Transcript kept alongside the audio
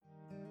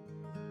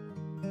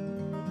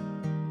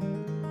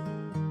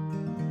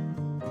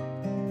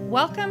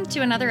Welcome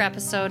to another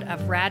episode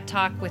of Rad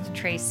Talk with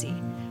Tracy.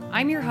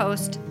 I'm your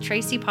host,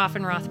 Tracy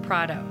Poffenroth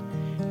Prado.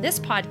 This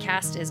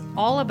podcast is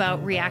all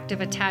about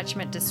reactive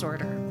attachment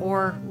disorder,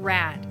 or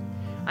RAD.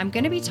 I'm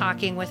going to be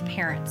talking with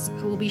parents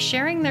who will be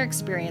sharing their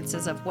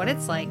experiences of what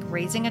it's like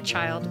raising a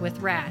child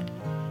with RAD.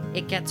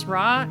 It gets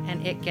raw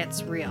and it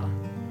gets real.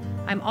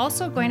 I'm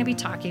also going to be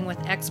talking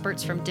with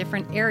experts from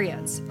different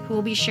areas who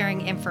will be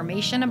sharing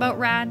information about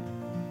RAD,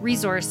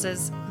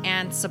 resources,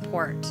 and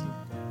support.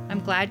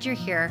 I'm glad you're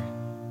here.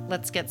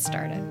 Let's get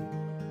started.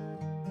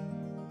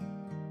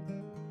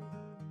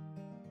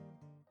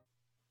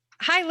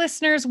 Hi,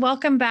 listeners.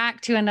 Welcome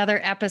back to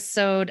another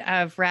episode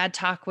of Rad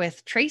Talk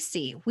with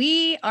Tracy.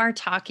 We are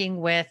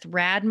talking with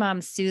Rad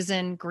Mom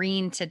Susan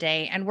Green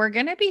today, and we're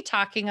going to be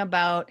talking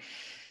about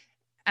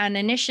an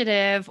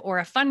initiative or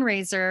a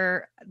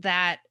fundraiser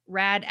that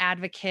Rad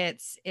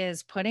Advocates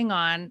is putting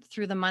on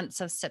through the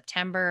months of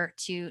September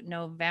to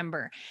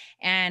November.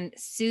 And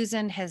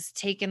Susan has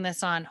taken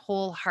this on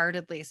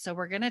wholeheartedly. So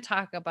we're going to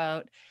talk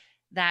about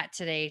that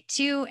today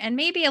too, and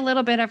maybe a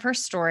little bit of her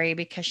story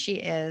because she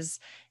is,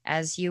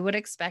 as you would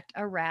expect,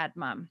 a rad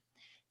mom.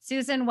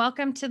 Susan,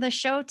 welcome to the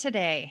show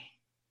today.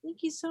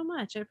 Thank you so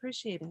much. I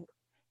appreciate it.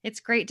 It's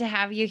great to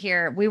have you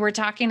here. We were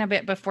talking a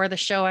bit before the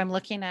show. I'm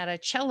looking at a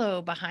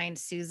cello behind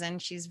Susan.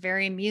 She's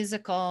very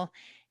musical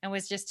and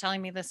was just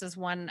telling me this is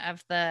one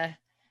of the,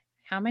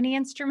 how many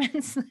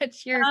instruments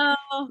that you're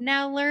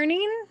now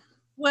learning?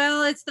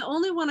 Well, it's the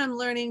only one I'm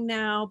learning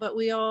now, but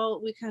we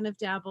kind of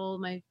dabble.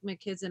 My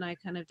kids and I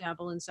kind of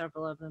dabble in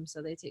several of them.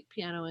 So they take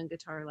piano and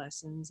guitar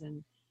lessons,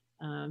 and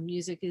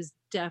music has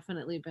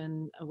definitely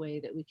been a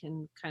way that we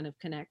can kind of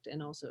connect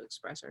and also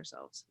express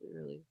ourselves. We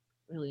really,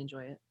 really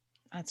enjoy it.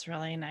 That's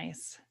really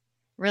nice.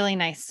 Really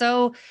nice.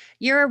 So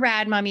you're a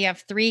rad mom. You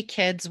have 3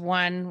 kids,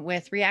 one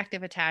with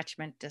reactive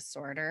attachment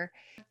disorder.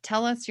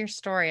 Tell us your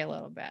story a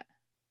little bit.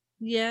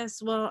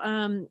 Yes. Well,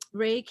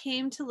 Ray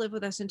came to live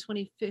with us in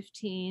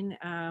 2015.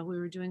 We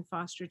were doing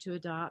foster to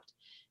adopt.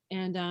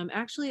 And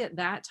actually, at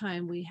that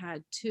time, we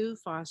had 2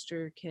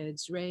 foster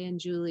kids, Ray and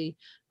Julie.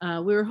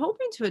 We were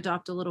hoping to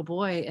adopt a little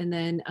boy. And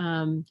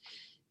then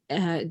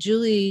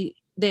Julie,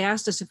 they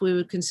asked us if we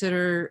would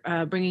consider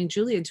bringing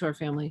Julie into our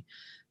family.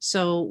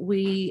 So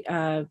we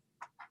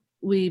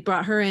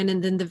brought her in,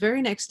 and then the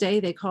very next day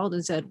they called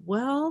and said,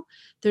 well,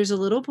 there's a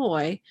little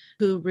boy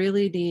who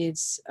really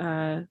needs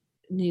a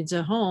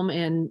home,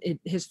 and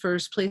his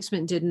first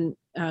placement didn't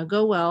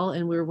go well,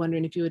 and we were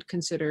wondering if you would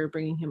consider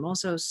bringing him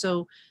also.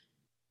 So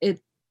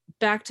it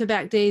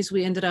back-to-back days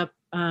we ended up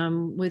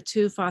with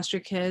 2 foster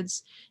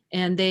kids,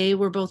 and they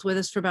were both with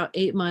us for about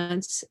 8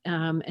 months,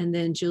 and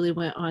then Julie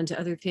went on to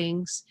other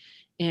things,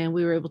 and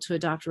we were able to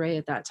adopt Ray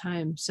at that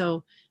time.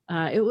 So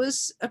it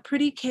was a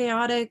pretty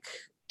chaotic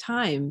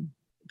time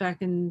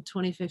back in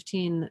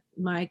 2015.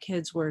 My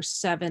kids were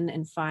 7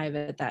 and 5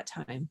 at that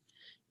time,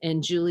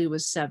 and Julie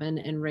was 7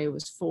 and Ray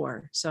was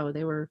 4. So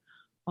they were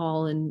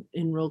all in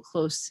real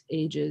close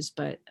ages,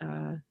 but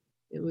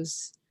it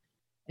was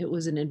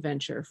an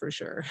adventure for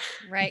sure.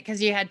 Right. Because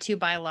you had 2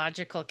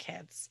 biological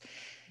kids.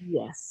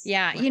 Yes.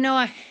 Yeah. Right. You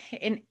know,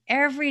 and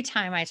every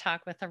time I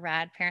talk with a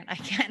rad parent, I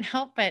can't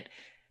help but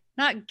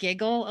not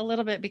giggle a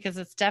little bit because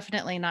it's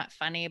definitely not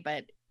funny,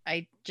 but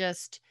I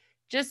just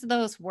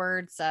those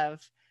words of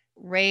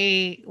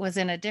Ray was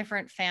in a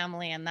different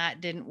family and that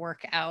didn't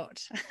work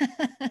out.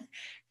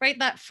 Right.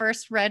 That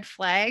first red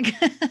flag.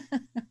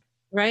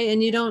 Right.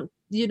 And you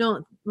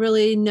don't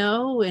really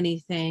know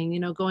anything,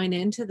 going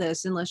into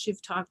this unless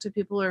you've talked to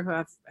people or who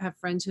have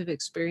friends who've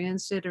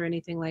experienced it or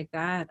anything like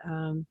that.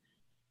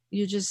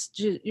 You're just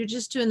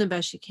doing the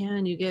best you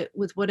can. You get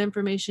with what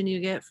information you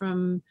get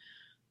from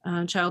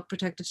Child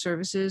Protective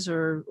Services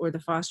or the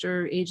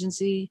foster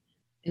agency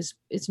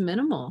it's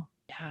minimal.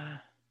 Yeah.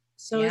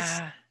 So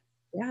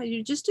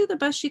you just do the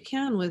best you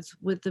can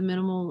with the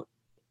minimal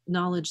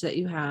knowledge that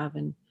you have.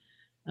 And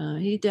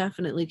he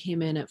definitely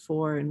came in at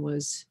 4 and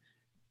was,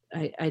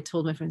 I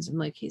told my friends, I'm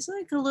like, he's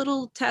like a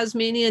little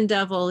Tasmanian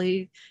devil.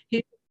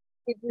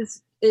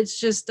 It's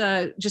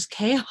just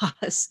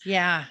chaos.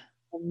 Yeah.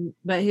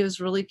 But he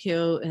was really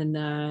cute,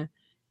 and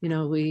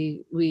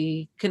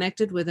we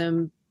connected with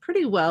him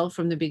pretty well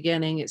from the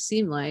beginning. It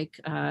seemed like,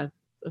 of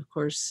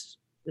course,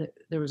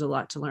 there was a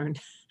lot to learn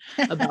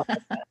about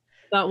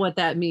what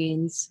that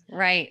means.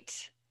 Right.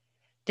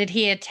 Did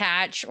he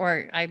attach,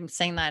 or I'm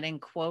saying that in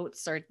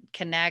quotes, or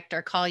connect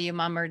or call you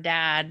mom or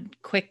dad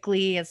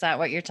quickly? Is that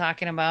what you're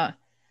talking about?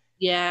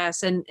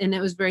 Yes. And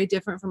it was very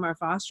different from our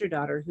foster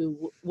daughter,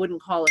 who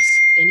wouldn't call us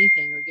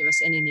anything or give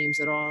us any names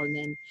at all. And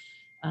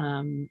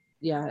then,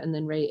 and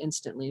then Ray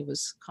instantly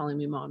was calling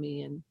me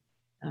mommy, and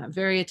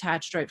very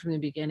attached right from the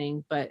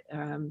beginning. But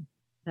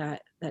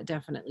that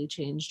definitely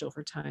changed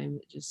over time.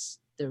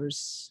 There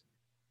was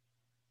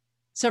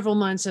several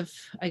months of,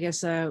 I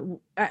guess, I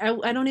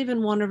don't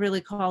even want to really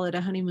call it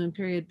a honeymoon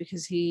period,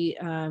 because he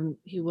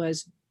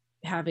was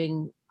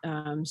having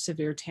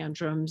severe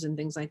tantrums and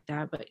things like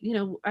that. But,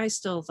 I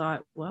still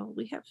thought, well,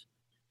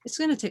 it's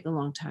going to take a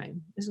long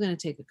time. It's going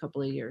to take a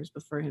couple of years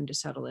before him to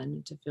settle in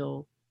and to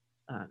feel,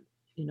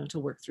 to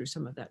work through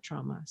some of that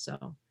trauma.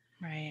 So.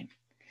 Right.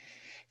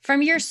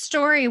 From your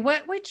story,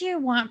 what would you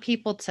want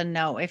people to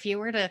know if you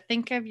were to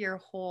think of your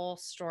whole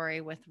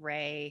story with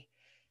Ray?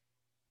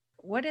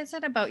 What is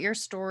it about your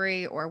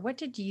story, or what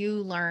did you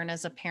learn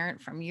as a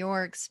parent from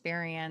your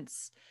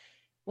experience?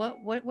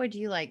 What would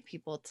you like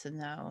people to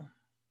know?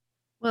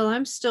 Well,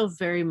 I'm still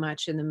very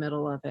much in the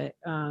middle of it,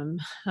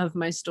 of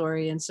my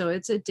story. And so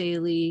it's a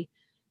daily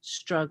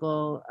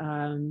struggle.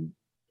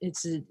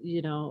 It's,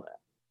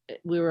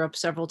 we were up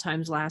several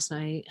times last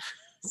night.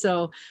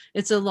 So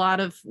it's a lot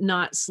of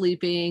not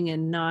sleeping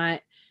and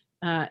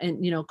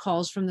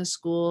calls from the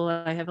school.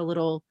 I have a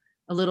little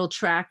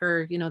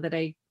tracker, that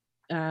I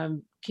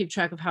keep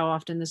track of how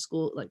often the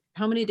school, like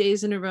how many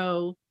days in a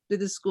row did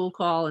the school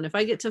call. And if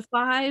I get to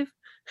 5,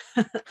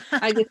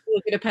 I get to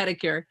look at a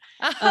pedicure.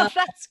 Oh,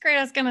 that's great.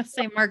 I was going to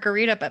say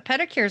margarita, but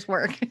pedicures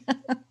work.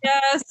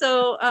 Yeah,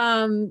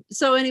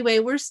 so anyway,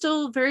 we're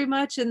still very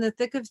much in the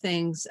thick of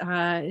things.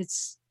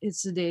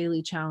 It's a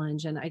daily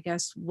challenge, and I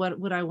guess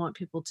what I want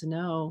people to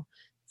know,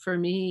 for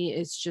me,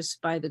 it's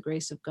just by the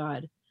grace of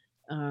God,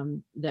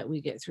 that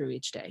we get through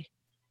each day.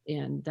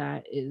 And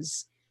that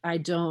is, I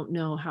don't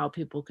know how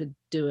people could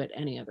do it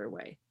any other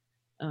way,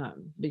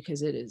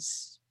 because it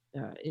is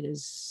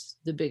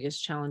the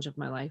biggest challenge of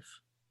my life,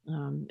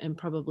 and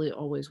probably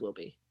always will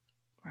be.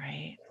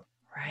 Right.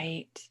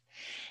 Right.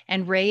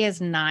 And Ray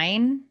is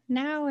 9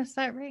 now. Is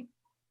that right?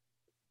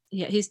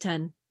 Yeah, he's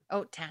 10.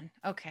 Oh, 10.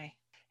 Okay.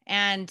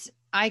 And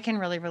I can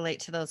really relate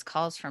to those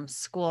calls from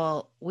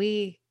school.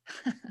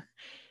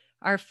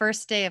 Our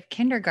first day of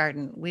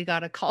kindergarten, we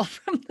got a call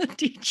from the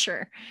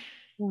teacher.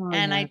 Oh,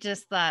 And I yeah.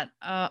 just thought,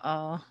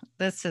 oh,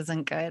 this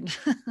isn't good.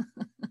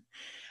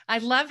 I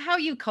love how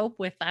you cope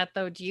with that,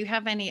 though. Do you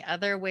have any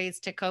other ways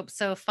to cope?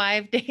 So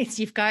 5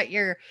 days, you've got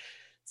your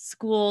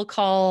school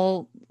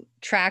call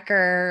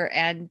tracker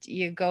and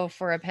you go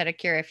for a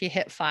pedicure if you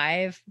hit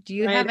 5. Do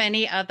you Right. have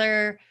any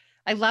other?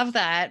 I love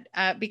that,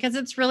 because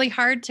it's really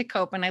hard to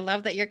cope. And I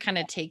love that you're kind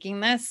of taking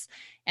this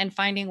and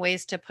finding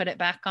ways to put it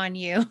back on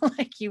you,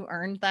 like you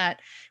earned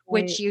that,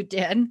 which Right. you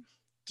did.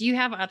 Do you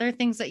have other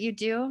things that you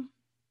do?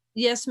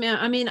 Yes, ma'am.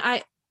 I mean,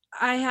 I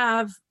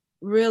have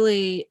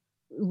really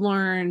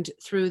learned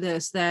through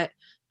this that,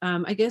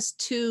 I guess,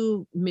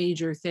 two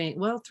major things.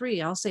 Well,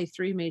 three. I'll say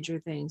three major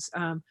things.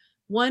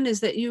 One is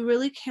that you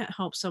really can't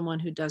help someone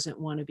who doesn't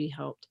want to be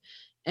helped,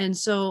 and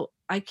so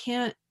I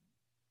can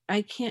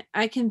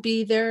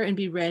be there and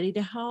be ready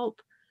to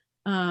help,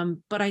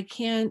 but I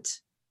can't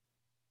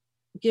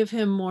give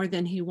him more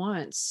than he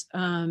wants.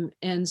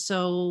 And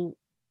so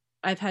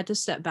I've had to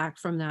step back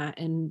from that,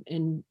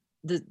 and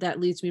that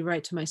leads me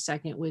right to my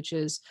second, which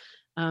is,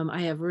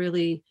 I have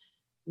really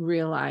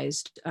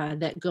realized,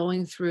 that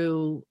going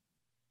through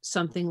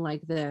something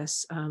like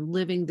this,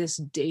 living this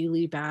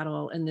daily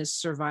battle and this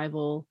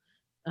survival,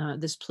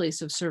 this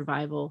place of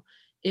survival,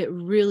 it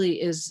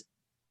really is.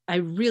 I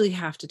really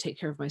have to take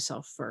care of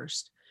myself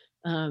first,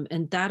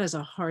 and that is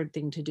a hard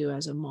thing to do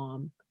as a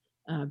mom,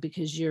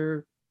 because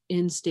your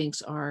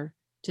instincts are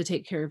to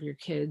take care of your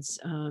kids.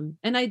 And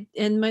my,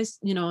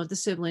 the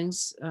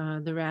siblings,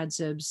 the rad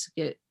sibs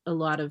get a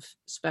lot of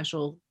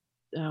special,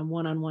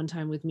 one-on-one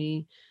time with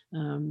me,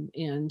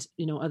 and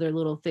other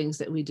little things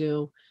that we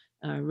do.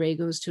 Ray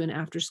goes to an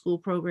after-school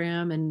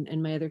program,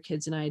 and my other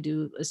kids and I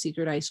do a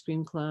secret ice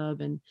cream club,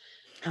 and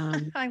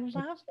um, I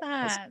love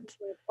that.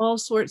 all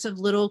sorts of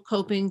little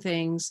coping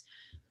things,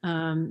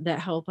 that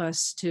help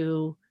us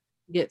to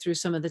get through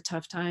some of the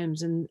tough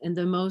times. And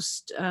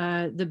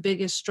the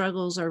biggest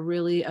struggles are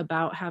really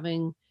about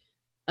having,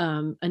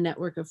 a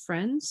network of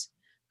friends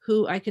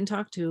who I can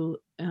talk to,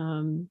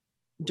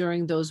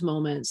 during those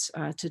moments,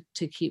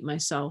 to keep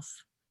myself,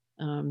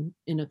 in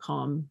a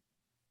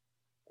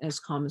as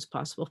calm as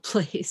possible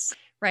place.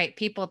 Right.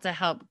 People to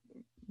help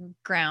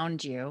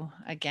ground you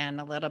again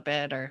a little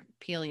bit or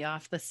peel you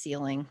off the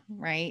ceiling.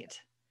 Right.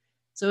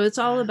 So it's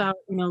all Yeah. about,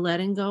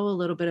 letting go a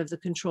little bit of the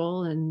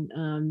control, and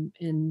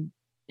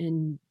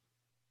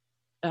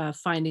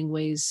finding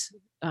ways,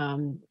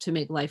 to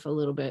make life a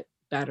little bit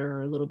better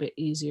or a little bit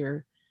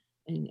easier,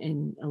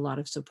 and a lot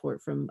of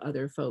support from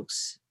other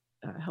folks,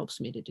 helps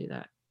me to do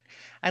that.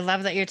 I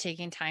love that you're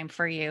taking time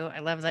for you. I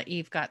love that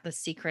you've got the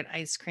secret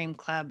ice cream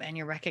club and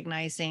you're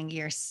recognizing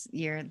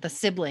the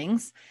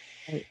siblings.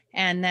 Right.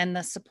 And then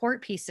the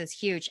support piece is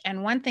huge.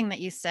 And one thing that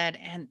you said,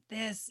 and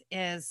this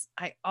is,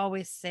 I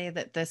always say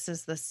that this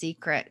is the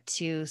secret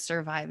to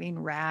surviving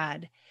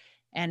rad.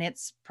 And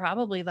it's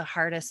probably the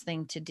hardest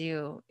thing to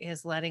do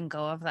is letting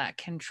go of that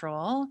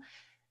control,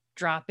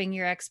 dropping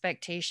your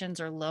expectations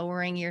or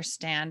lowering your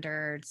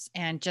standards,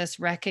 and just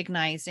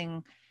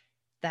recognizing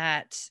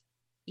that,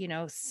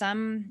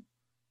 some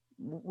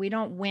we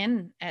don't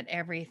win at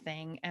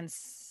everything. And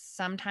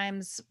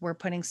sometimes we're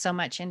put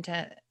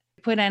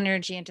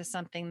energy into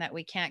something that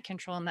we can't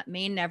control and that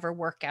may never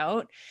work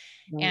out,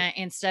 Right. and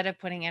instead of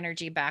putting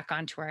energy back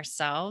onto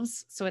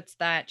ourselves. So it's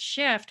that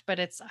shift, but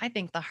it's, I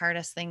think, the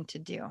hardest thing to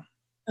do.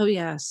 Oh,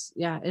 yes.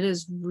 Yeah, it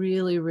is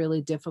really,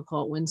 really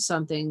difficult when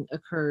something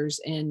occurs,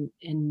 and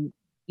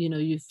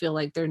you feel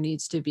like there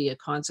needs to be a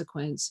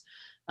consequence.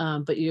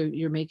 But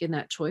you're making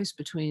that choice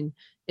between,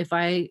 if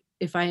I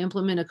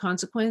implement a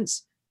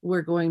consequence,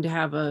 we're going to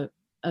have a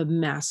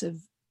massive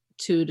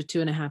 2 to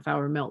 2.5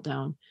 hour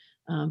meltdown.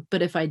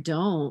 But if I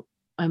don't,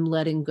 I'm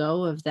letting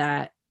go of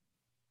that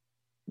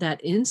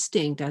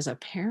instinct as a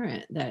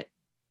parent that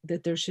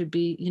there should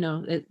be,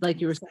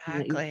 like you were saying,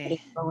 that you're letting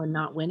Exactly. go and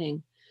not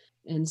winning.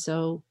 And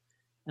so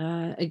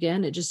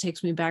again, it just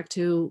takes me back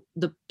to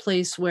the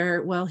place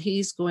where, well,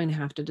 he's going to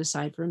have to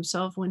decide for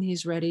himself when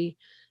he's ready,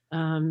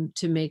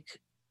 to make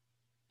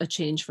a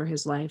change for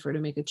his life, or to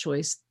make a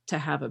choice to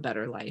have a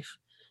better life.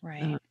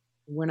 Right. uh,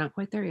 we're not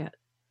quite there yet.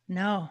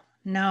 No,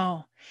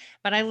 no.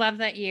 But I love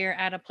that you're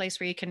at a place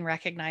where you can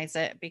recognize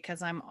it,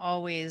 because I'm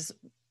always,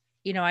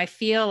 I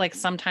feel like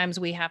sometimes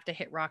we have to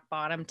hit rock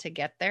bottom to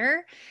get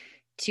there,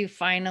 to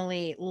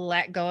finally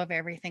let go of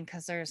everything,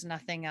 because there's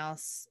nothing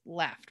else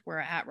left. We're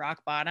at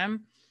rock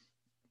bottom.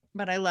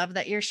 But I love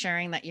that you're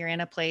sharing that you're in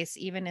a place,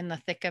 even in the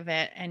thick of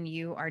it, and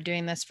you are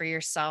doing this for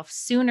yourself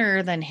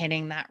sooner than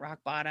hitting that rock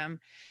bottom,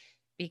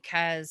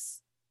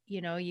 because,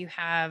 you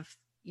have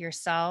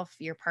yourself,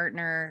 your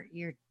partner,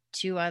 your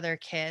two other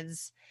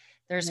kids.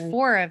 There's Right.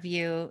 four of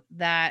you,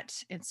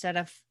 that instead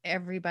of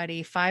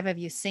everybody, five of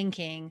you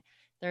sinking,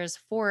 there's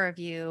four of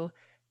you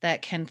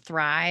that can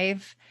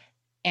thrive,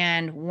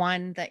 and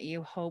one that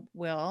you hope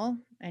will,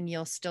 and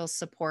you'll still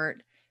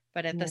support.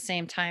 But at the Yeah.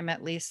 same time,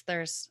 at least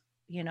there's,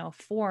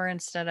 four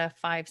instead of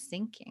five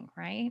sinking,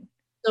 right?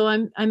 So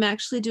I'm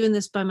actually doing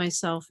this by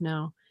myself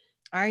now.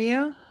 Are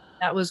you?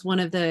 That was one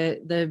of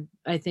the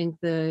I think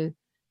the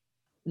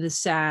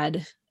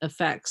sad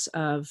effects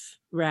of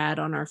rad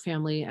on our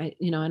family.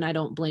 And I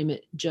don't blame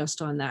it just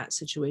on that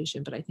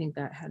situation, but I think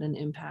that had an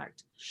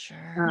impact. uh,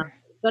 Sure.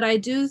 but I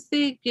do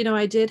think,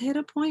 I did hit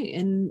a point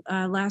in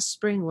last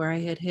spring where I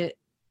had hit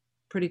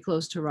pretty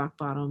close to rock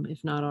bottom,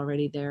 if not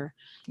already there.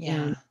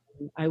 And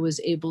Yeah. I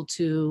was able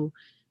to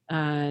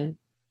uh,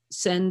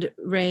 send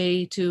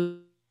Ray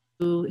to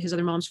his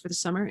other moms for the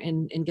summer,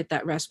 and get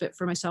that respite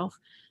for myself.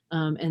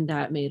 And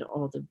that made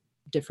all the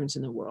difference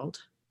in the world,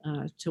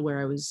 to where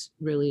I was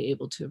really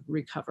able to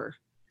recover.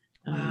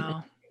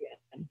 Wow.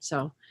 And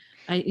so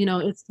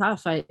it's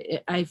tough.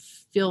 I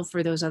feel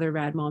for those other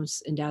rad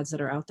moms and dads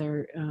that are out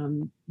there,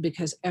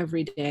 because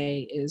every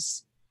day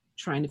is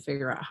trying to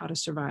figure out how to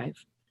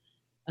survive,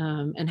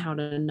 and how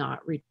to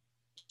not reach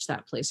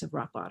that place of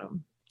rock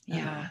bottom. Uh,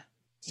 Yeah.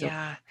 so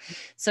Yeah.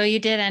 So you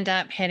did end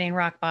up hitting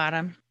rock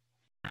bottom.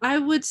 I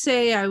would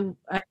say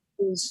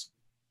was,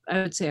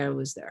 I would say I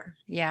was there.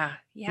 Yeah.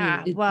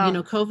 Yeah. Well,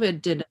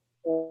 COVID did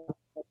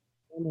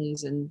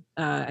families, and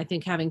I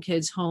think having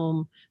kids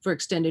home for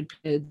extended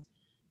periods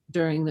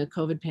during the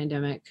COVID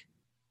pandemic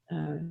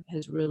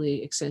has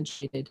really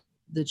accentuated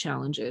the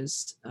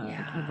challenges of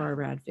yeah. our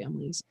rad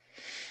families.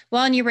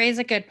 Well, and you raise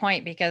a good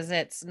point, because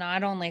it's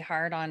not only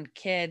hard on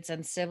kids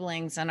and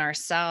siblings and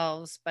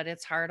ourselves, but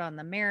it's hard on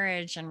the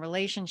marriage and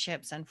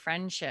relationships and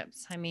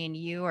friendships. I mean,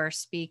 you are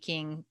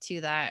speaking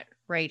to that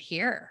right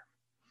here.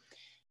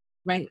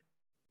 Right.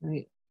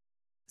 Right.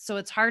 So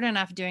it's hard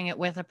enough doing it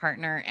with a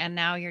partner, and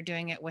now you're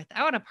doing it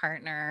without a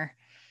partner.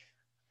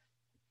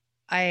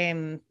 I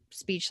am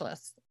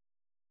speechless.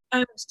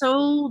 I'm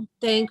so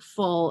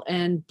thankful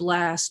and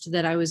blessed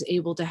that I was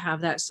able to have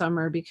that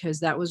summer,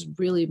 because that was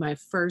really my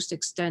first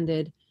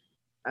extended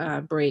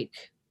break.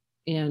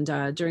 And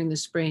during the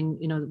spring,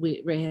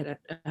 Ray had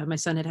my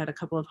son had a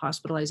couple of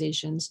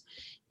hospitalizations,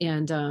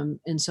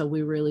 and so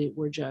we really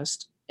were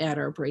just at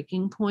our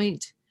breaking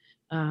point.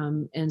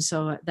 And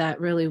so that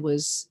really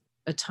was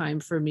a time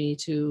for me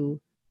to,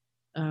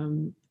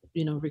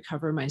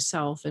 recover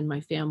myself and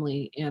my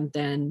family. And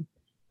then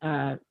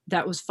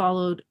that was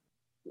followed,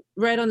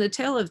 right on the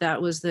tail of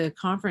that was the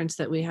conference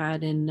that we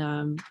had in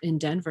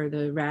Denver,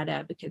 the Rad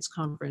Advocates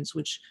Conference,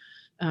 which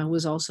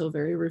was also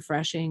very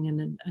refreshing,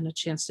 and a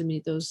chance to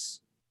meet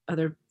those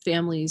other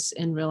families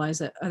and realize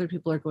that other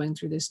people are going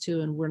through this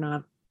too, and we're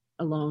not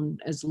alone,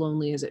 as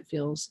lonely as it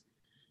feels.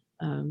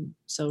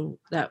 So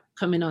that,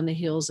 coming on the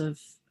heels of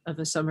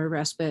a summer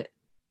respite,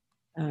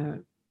 uh,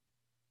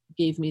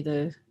 gave me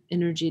the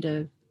energy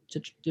to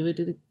do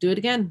it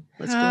again.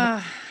 Let's go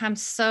ahead. I'm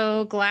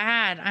so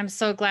glad. I'm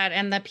so glad.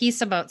 And the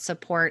piece about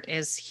support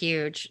is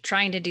huge.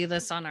 Trying to do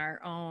this on our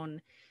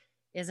own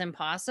is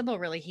impossible.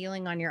 Really,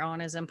 healing on your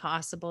own is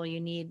impossible. You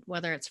need,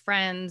 whether it's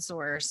friends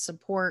or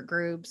support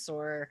groups,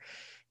 or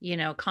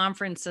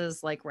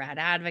conferences like Rad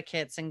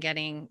Advocates, and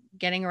getting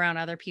around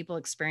other people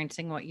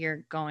experiencing what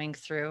you're going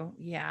through.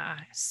 Yeah,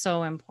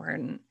 so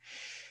important.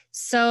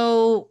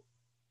 So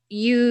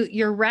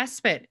your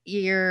respite,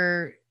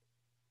 your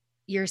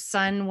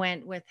son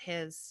went With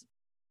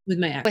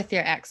my ex. with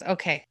your ex.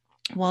 Okay.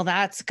 Well,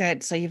 that's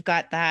good. So you've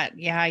got that.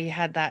 Yeah, you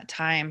had that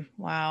time.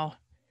 Wow.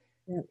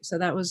 Yeah, so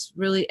that was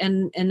really,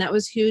 and that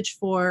was huge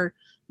for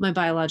my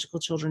biological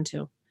children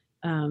too.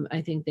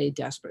 I think they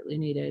desperately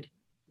needed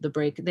the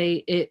break.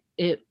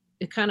 It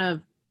kind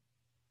of,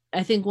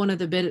 I think one of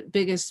the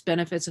biggest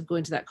benefits of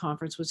going to that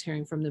conference was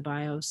hearing from the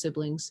bio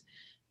siblings,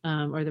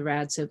 or the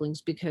rad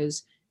siblings,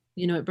 because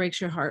it breaks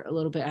your heart a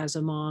little bit as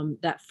a mom.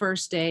 That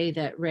first day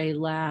that Ray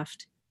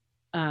left,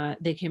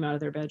 they came out of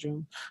their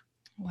bedroom.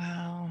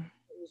 Wow.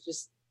 It was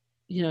just,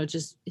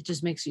 it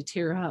just makes you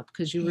tear up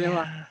because you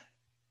realize Yeah.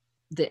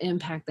 the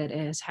impact that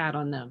it has had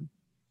on them.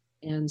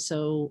 And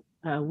so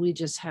we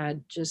just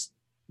had just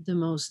the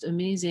most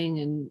amazing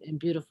and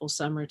beautiful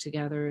summer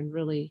together, and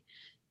really,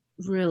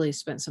 really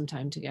spent some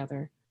time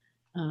together.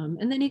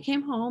 And then he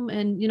came home,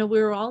 and we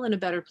were all in a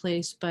better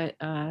place, but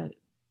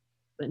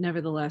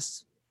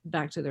nevertheless,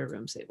 back to their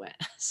rooms they went.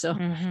 So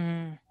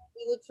Mm-hmm.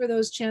 we look for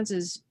those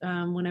chances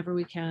whenever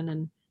we can.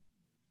 And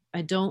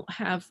I don't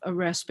have a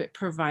respite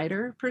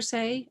provider per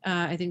se.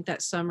 I think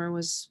that summer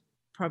was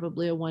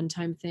probably a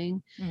one-time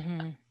thing. Mm-hmm.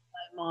 My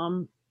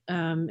mom,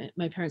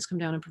 my parents come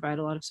down and provide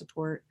a lot of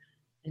support.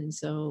 And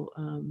so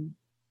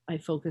I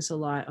focus a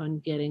lot on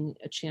getting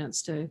a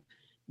chance to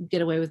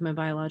get away with my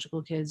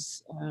biological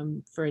kids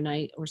for a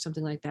night or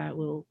something like that.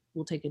 We'll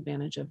take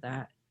advantage of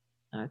that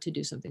to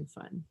do something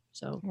fun.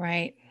 So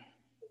Right.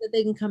 that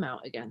they can come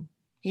out again.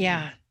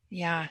 Yeah.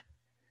 Yeah.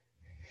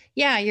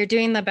 Yeah. You're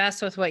doing the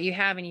best with what you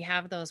have, and you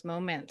have those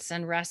moments,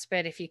 and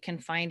respite, if you can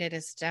find it,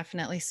 is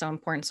definitely so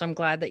important. So I'm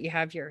glad that you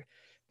have your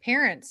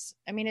parents.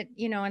 I mean,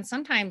 and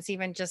sometimes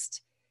even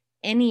just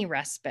any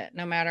respite,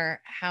 no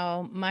matter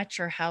how much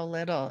or how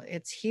little,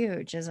 it's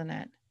huge, isn't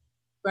it?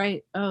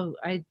 Right. Oh,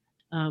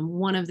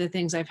 one of the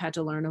things I've had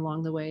to learn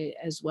along the way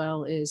as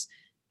well is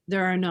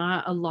there are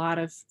not a lot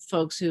of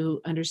folks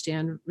who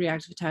understand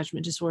reactive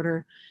attachment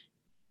disorder.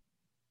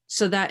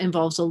 So that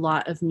involves a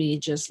lot of me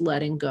just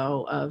letting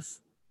go of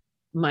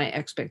my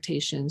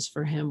expectations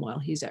for him while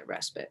he's at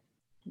respite,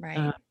 Right.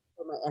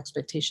 or my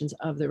expectations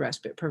of the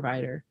respite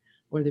provider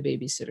or the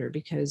babysitter,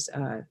 because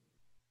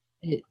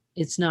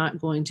it's not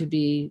going to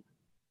be,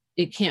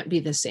 it can't be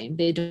the same.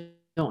 They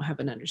don't have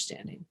an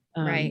understanding.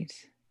 Right.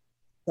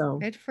 So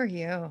Good for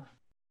you.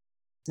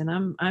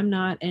 and I'm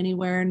not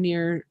anywhere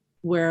near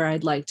where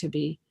I'd like to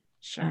be.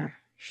 Sure.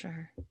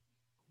 Sure.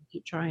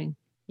 Keep trying.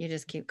 You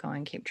just keep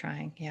going, keep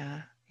trying.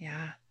 Yeah.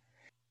 Yeah.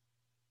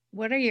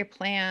 What are your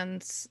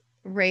plans?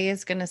 Ray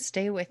is going to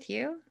stay with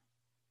you?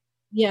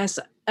 Yes.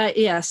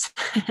 Yes.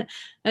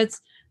 That's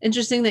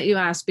interesting that you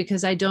asked,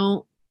 because I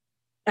don't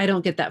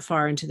get that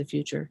far into the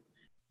future.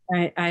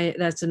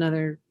 That's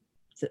another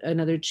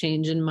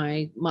change in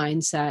my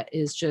mindset,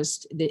 is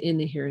just in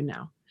the here and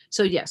now.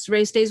 So yes,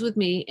 Ray stays with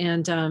me,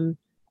 and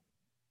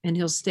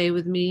he'll stay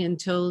with me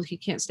until he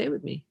can't stay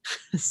with me.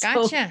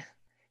 Gotcha.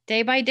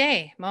 Day by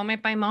day,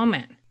 moment by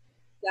moment.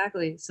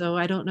 Exactly. So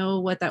I don't know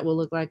what that will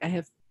look like.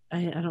 I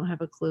don't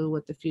have a clue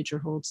what the future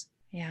holds.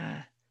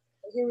 Yeah.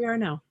 But here we are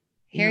now.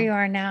 Here you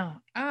are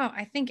now. Oh,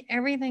 I think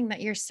everything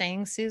that you're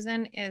saying,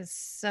 Susan, is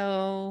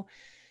so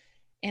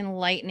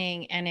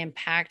enlightening and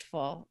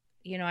impactful.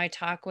 I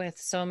talk with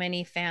so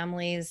many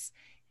families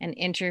and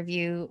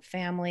interview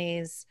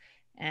families,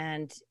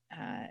 and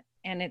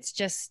it's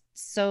just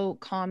so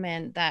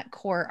common that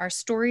our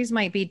stories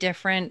might be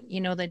different,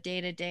 the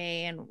day to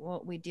day and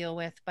what we deal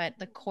with, but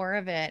the core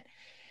of it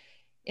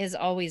is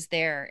always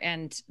there.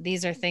 And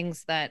these are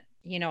things that,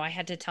 I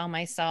had to tell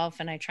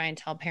myself, and I try and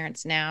tell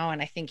parents now.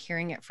 And I think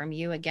hearing it from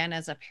you again,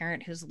 as a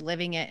parent who's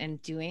living it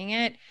and doing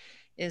it,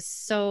 is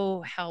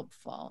so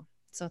helpful.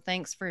 So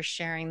thanks for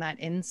sharing that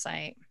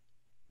insight.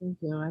 Thank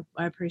you.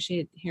 I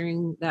appreciate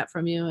hearing that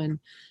from you.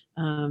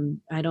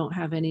 And I don't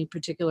have any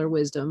particular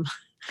wisdom.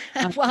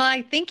 Well,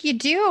 I think you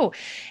do.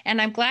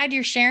 And I'm glad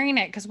you're sharing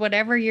it, because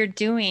whatever you're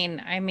doing,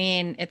 I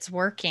mean, it's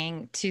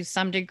working to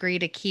some degree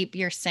to keep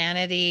your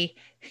sanity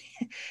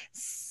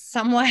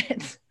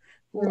somewhat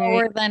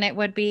lower than it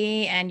would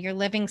be. And you're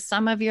living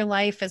some of your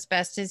life as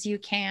best as you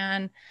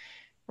can.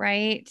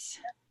 Right.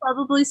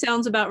 Probably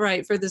sounds about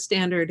right for the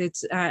standard.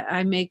 It's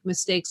I make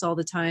mistakes all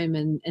the time,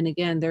 and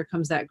again, there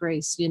comes that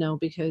grace,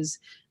 because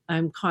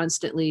I'm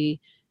constantly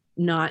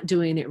not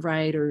doing it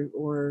right,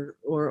 or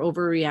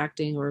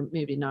overreacting, or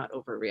maybe not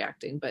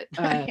overreacting, but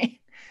Right.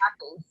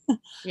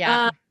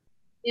 Yeah.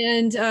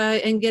 And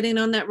getting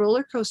on that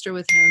roller coaster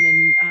with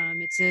him,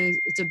 and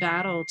it's a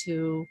battle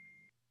to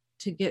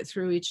get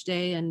through each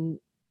day and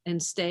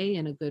stay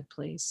in a good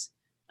place.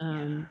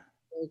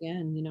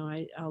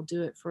 Again, I'll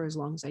do it for as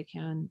long as I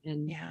can,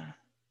 and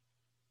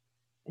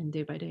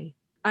day by day.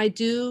 I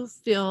do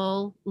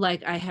feel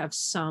like I have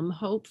some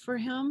hope for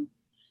him.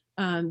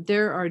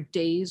 There are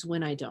days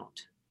when I don't,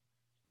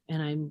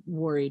 and I'm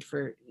worried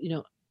for,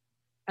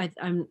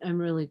 I'm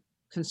really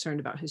concerned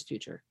about his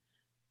future.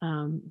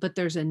 But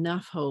there's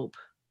enough hope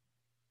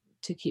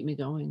to keep me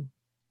going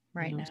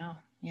right now.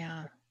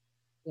 Yeah.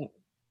 Yeah.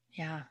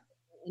 Yeah.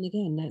 And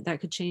again,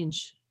 that could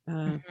change.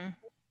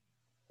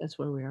 That's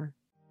where we are.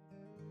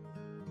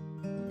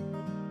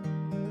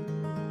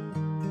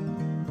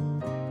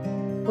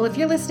 Well, if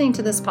you're listening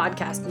to this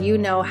podcast, you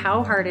know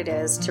how hard it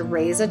is to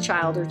raise a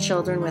child or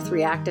children with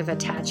reactive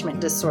attachment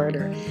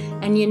disorder.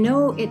 And you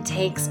know it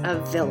takes a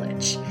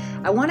village.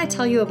 I want to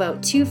tell you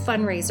about 2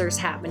 fundraisers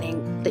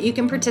happening that you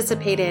can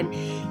participate in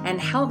and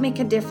help make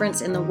a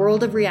difference in the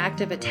world of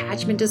reactive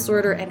attachment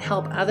disorder and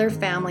help other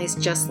families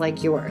just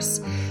like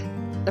yours.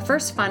 The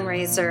first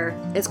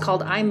fundraiser is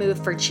called I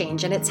Move for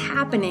Change, and it's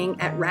happening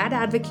at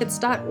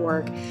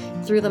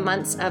radadvocates.org through the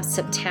months of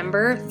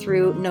September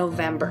through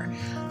November.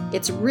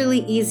 It's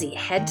really easy.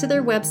 Head to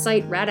their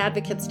website,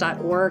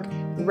 radadvocates.org,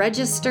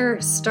 register,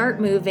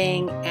 start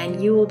moving,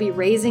 and you will be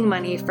raising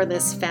money for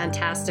this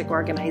fantastic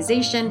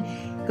organization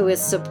who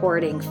is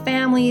supporting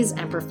families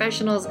and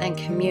professionals and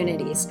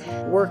communities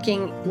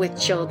working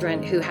with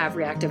children who have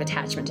reactive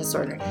attachment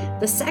disorder.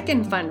 The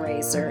second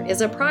fundraiser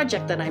is a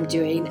project that I'm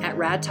doing at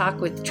Rad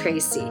Talk with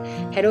Tracy.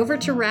 Head over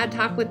to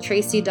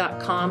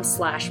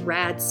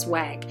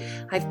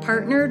radtalkwithtracy.com/radswag. I've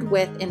partnered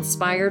with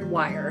Inspired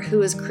Wire,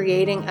 who is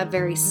creating a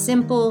very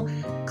simple,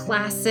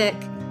 classic,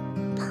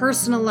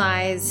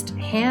 personalized,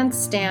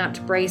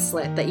 hand-stamped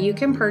bracelet that you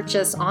can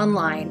purchase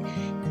online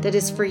that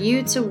is for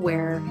you to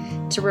wear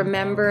to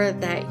remember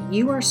that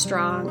you are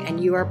strong and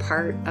you are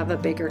part of a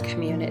bigger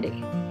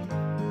community.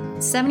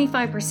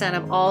 75%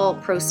 of all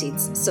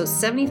proceeds, so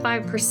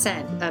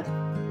 75% of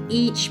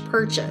each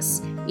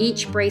purchase,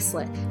 each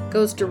bracelet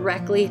goes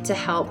directly to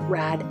help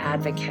Rad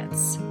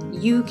Advocates.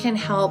 You can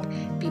help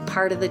be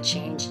part of the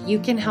change. You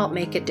can help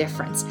make a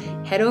difference.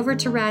 Head over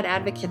to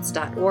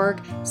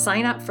radadvocates.org,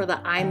 sign up for the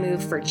I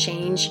Move for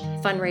Change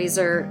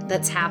fundraiser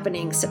that's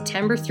happening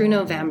September through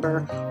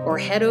November, or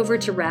head over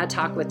to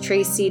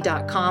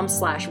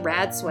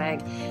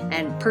radtalkwithtracy.com/radswag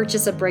and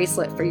purchase a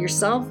bracelet for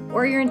yourself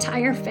or your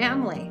entire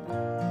family.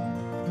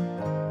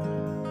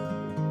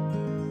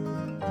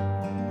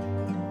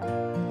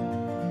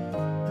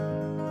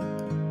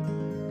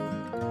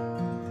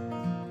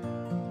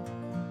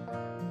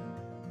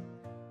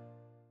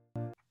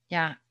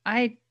 Yeah,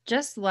 I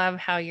just love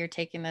how you're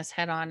taking this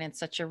head on in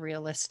such a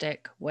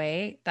realistic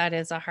way. That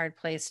is a hard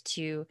place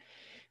to,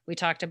 we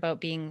talked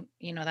about being,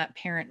 that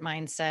parent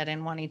mindset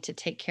and wanting to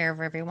take care of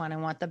everyone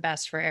and want the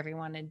best for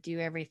everyone and do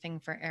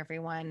everything for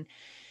everyone.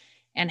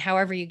 And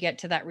however you get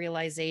to that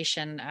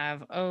realization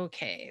of,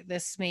 okay,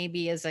 this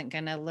maybe isn't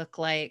going to look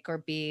like or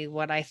be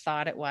what I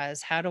thought it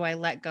was. How do I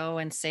let go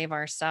and save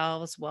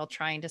ourselves while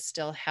trying to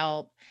still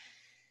help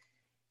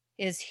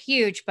is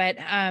huge. But,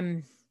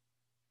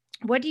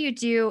 what do you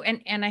do?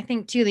 And I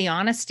think too, the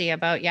honesty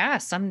about,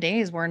 some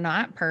days we're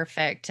not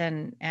perfect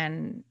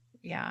and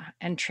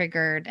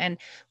triggered. And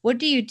what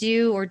do you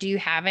do, or do you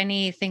have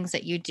any things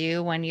that you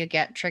do when you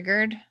get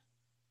triggered?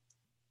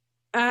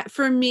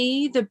 For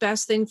me, the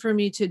best thing for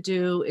me to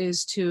do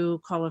is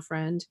to call a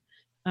friend,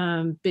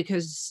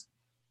 because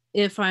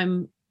if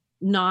I'm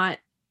not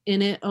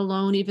in it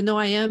alone, even though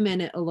I am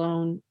in it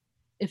alone,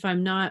 if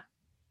I'm not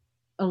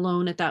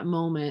alone at that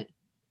moment,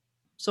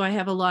 so I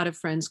have a lot of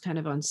friends kind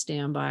of on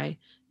standby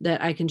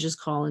that I can just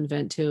call and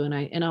vent to,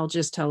 and I'll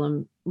just tell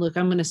them, look,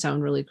 I'm going to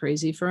sound really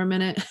crazy for a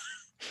minute.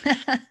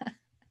 And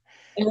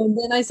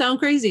then I sound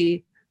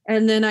crazy,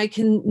 and then I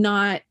can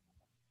not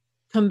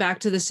come back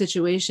to the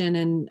situation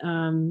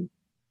and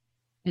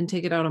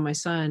take it out on my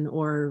son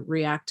or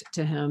react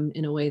to him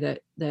in a way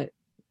that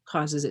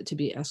causes it to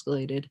be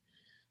escalated.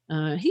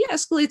 He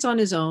escalates on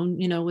his own,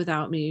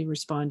 without me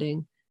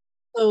responding.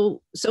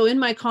 So in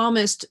my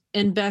calmest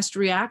and best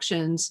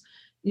reactions,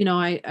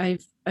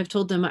 I've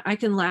told them I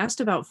can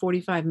last about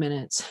 45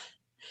 minutes.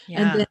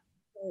 Yeah. And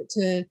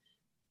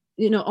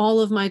then all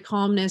of my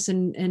calmness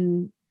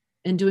and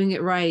doing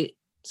it right,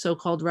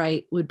 so-called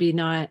right, would be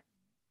not,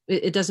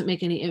 it doesn't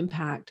make any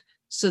impact.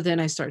 So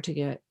then I start to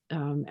get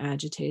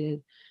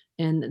agitated.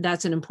 And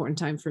that's an important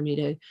time for me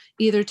to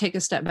either take a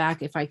step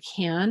back if I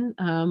can,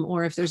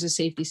 or if there's a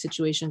safety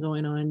situation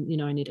going on,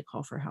 I need to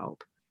call for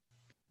help.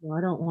 I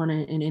don't want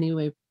to in any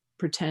way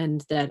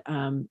pretend that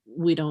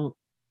we don't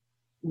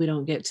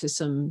get to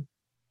some,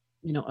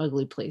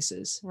 ugly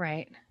places.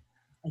 Right.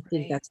 I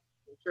think that's the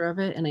nature of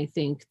it. And I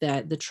think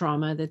that the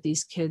trauma that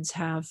these kids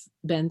have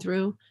been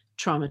through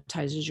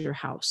traumatizes your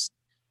house.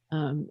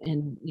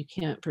 And you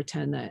can't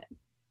pretend that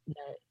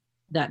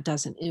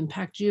doesn't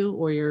impact you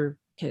or your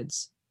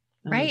kids.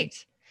 Right.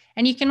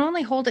 And you can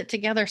only hold it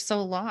together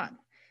so long,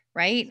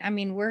 right? I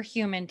mean, we're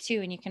human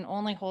too, and you can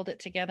only hold it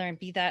together and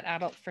be that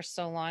adult for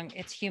so long.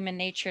 It's human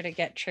nature to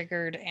get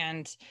triggered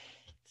and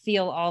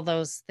feel all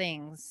those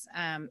things.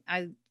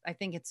 I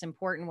think it's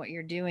important what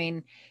you're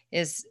doing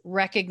is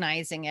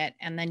recognizing it,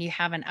 and then you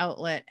have an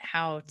outlet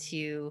how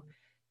to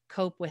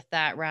cope with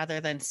that rather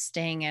than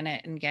staying in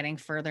it and getting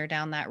further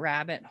down that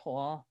rabbit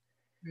hole.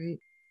 Right.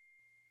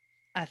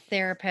 A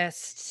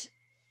therapist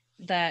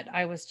that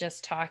I was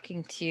just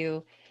talking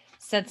to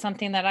said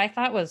something that I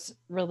thought was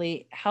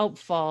really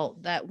helpful,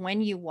 that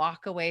when you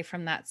walk away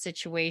from that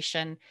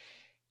situation,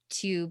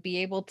 to be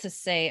able to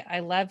say, I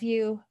love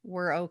you,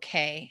 we're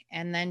okay,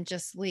 and then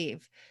just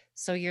leave.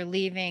 So you're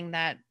leaving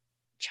that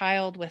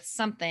child with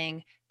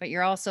something, but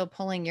you're also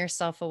pulling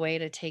yourself away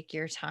to take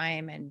your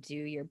time and do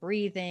your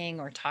breathing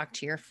or talk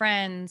to your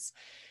friends,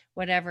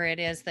 whatever it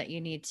is that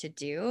you need to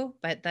do,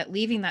 but that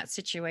leaving that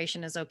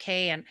situation is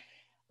okay. And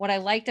what I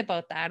liked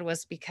about that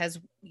was because,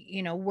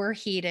 we're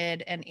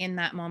heated and in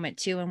that moment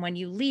too. And when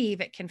you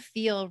leave, it can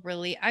feel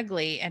really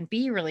ugly and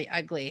be really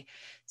ugly.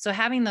 So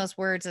having those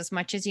words, as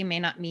much as you may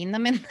not mean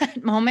them in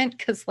that moment,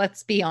 because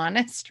let's be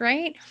honest,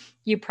 right?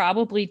 You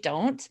probably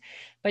don't,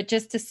 but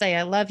just to say,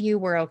 I love you,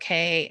 we're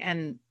okay.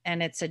 And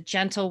it's a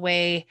gentle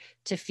way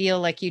to feel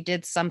like you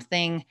did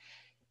something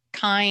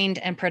kind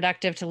and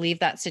productive to leave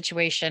that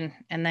situation.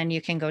 And then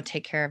you can go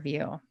take care of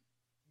you.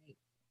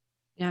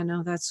 Yeah,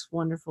 no, that's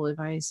wonderful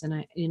advice.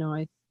 And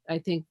I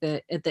think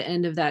that at the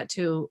end of that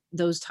too,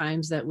 those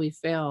times that we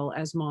fail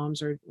as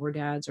moms or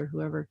dads or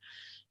whoever,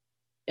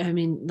 I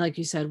mean, like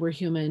you said, we're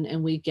human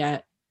and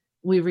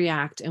we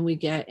react and we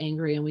get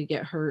angry and we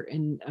get hurt.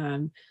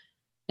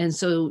 And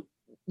so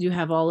you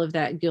have all of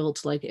that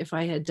guilt, like if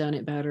I had done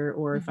it better,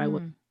 or if I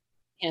was Mhm.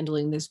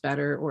 handling this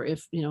better, or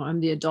if, I'm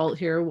the adult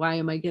here, why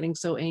am I getting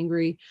so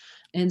angry?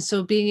 And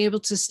so being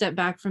able to step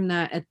back from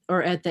that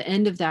or at the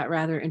end of that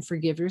rather, and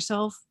forgive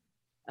yourself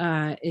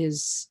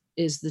is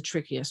the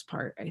trickiest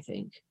part, I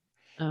think.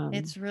 Um,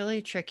 It's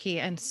really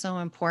tricky and so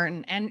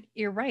important. And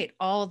you're right,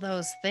 all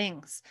those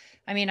things.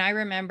 I mean, I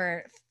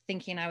remember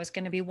thinking I was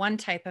going to be one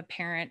type of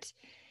parent,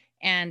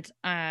 and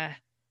I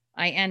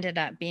ended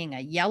up being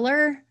a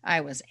yeller. I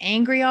was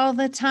angry all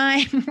the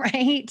time,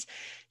 right?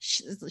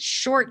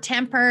 Short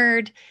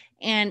tempered.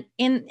 And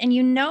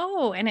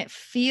it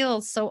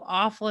feels so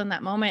awful in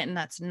that moment. And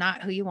that's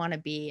not who you want to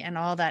be. And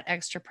all that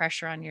extra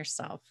pressure on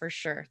yourself, for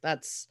sure.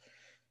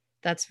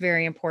 That's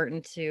very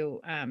important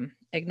to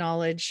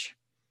acknowledge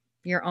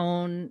your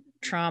own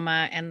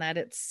trauma and that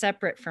it's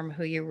separate from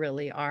who you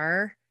really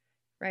are,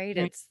 right?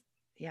 right. It's,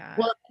 yeah,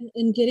 Well,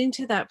 and getting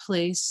to that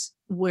place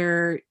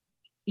where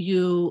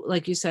you,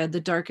 like you said, the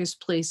darkest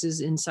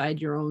places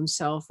inside your own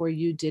self where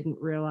you didn't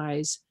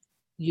realize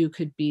you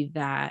could be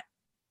that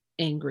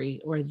angry,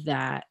 or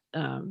that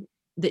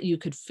you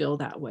could feel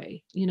that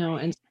way, and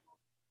right.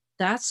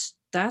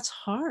 that's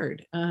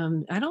hard.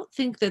 I don't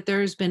think that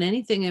there's been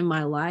anything in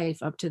my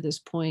life up to this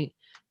point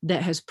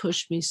that has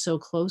pushed me so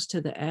close to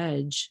the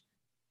edge,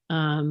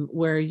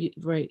 where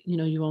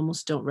you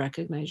almost don't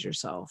recognize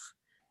yourself.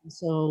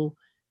 So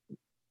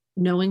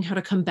knowing how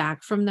to come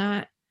back from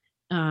that,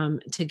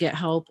 to get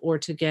help, or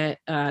to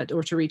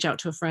reach out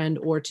to a friend,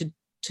 or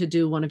to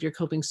do one of your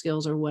coping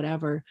skills or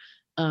whatever,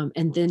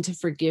 and then to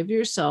forgive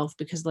yourself,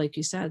 because like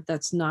you said,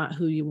 that's not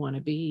who you want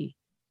to be.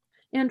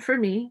 And for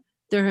me,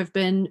 there have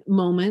been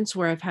moments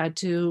where I've had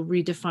to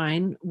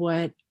redefine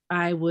what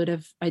I would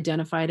have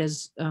identified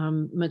as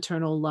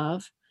maternal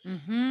love,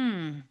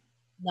 Hmm.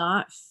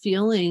 not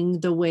feeling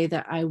the way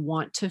that I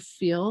want to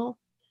feel,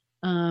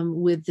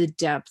 with the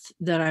depth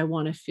that I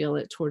want to feel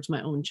it towards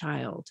my own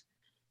child.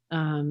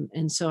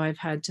 And so I've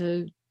had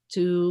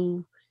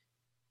to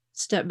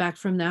step back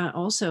from that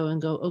also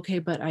and go, okay,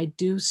 but I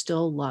do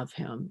still love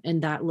him,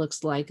 and that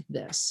looks like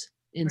this,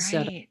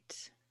 Right.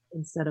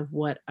 instead of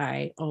what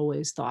I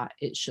always thought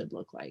it should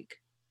look like.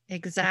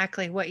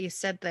 Exactly what you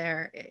said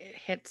there, it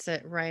hits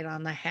it right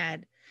on the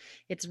head.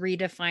 It's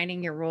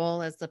redefining your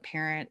role as the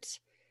parent,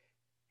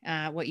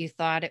 what you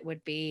thought it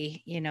would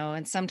be,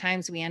 and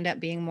sometimes we end up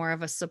being more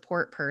of a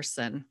support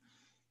person,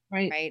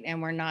 Right. right?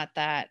 And we're not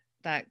that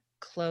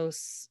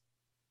close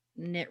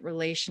knit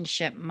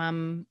relationship,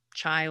 mom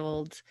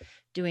child,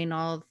 doing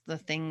all the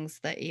things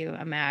that you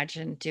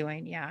imagine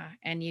doing. Yeah,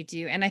 and you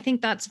do. And I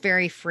think that's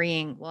very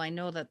freeing. Well, I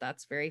know that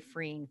that's very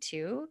freeing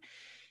too,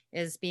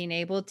 is being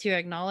able to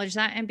acknowledge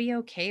that and be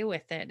okay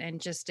with it, and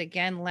just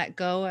again let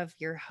go of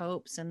your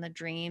hopes and the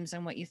dreams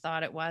and what you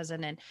thought it was,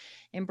 and then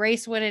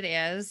embrace what it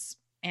is.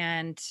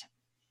 And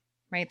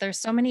right, there's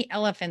so many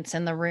elephants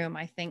in the room,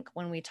 I think,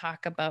 when we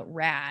talk about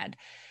rad.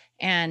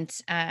 And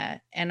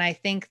I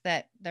think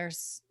that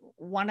there's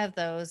one of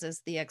those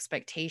is the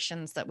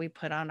expectations that we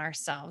put on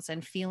ourselves,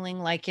 and feeling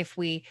like if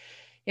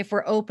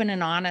we're open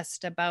and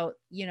honest about,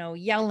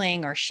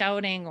 yelling or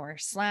shouting or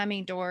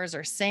slamming doors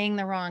or saying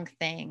the wrong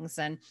things,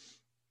 and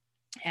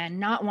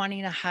not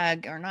wanting a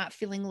hug or not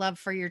feeling love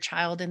for your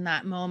child in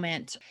that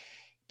moment,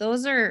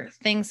 those are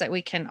things that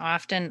we can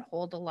often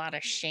hold a lot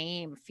of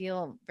shame,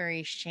 feel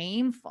very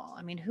shameful.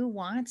 I mean, who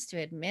wants to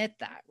admit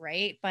that,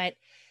 right? But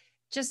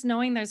just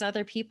knowing there's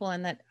other people,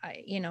 and that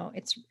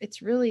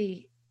it's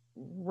really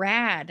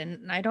rad.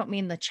 And I don't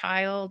mean the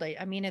child,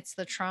 I mean it's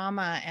the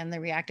trauma and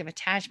the reactive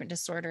attachment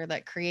disorder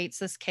that creates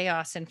this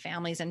chaos in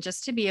families. And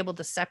just to be able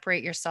to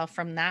separate yourself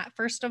from that,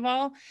 first of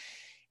all,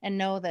 and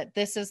know that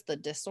this is the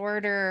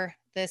disorder,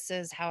 this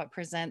is how it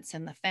presents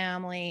in the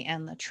family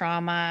and the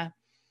trauma.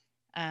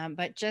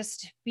 But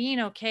just being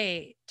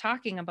okay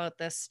talking about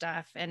this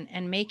stuff,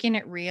 and making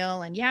it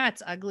real. And yeah,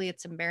 it's ugly,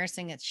 it's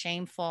embarrassing, it's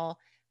shameful,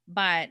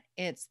 but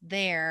it's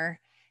there.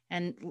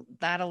 And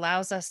that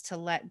allows us to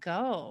let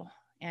go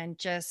and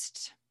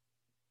just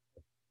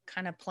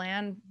kind of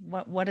plan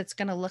what it's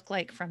going to look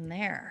like from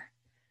there.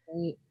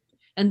 Right.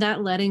 And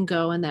that letting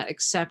go and that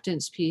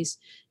acceptance piece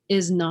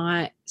is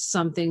not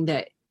something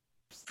that,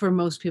 for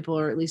most people,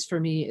 or at least for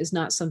me, is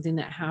not something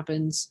that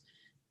happens.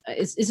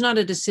 It's not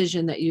a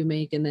decision that you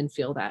make and then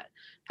feel that.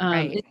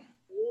 Right. It's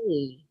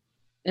really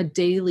a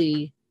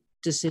daily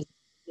decision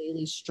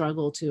daily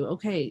struggle to,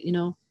 okay,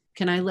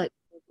 can I let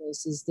go of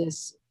this? Is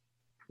this,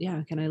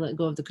 yeah, can I let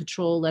go of the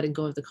control, letting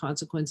go of the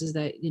consequences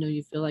that,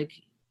 you feel like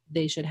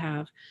they should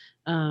have,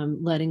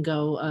 letting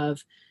go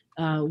of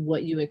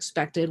what you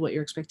expected, what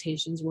your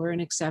expectations were,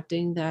 and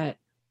accepting that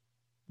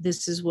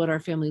this is what our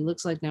family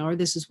looks like now, or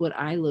this is what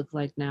I look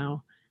like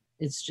now.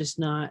 It's just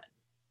not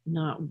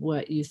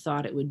what you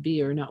thought it would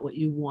be or not what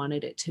you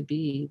wanted it to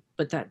be,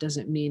 but that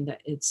doesn't mean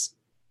that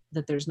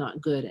there's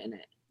not good in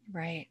it.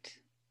 Right.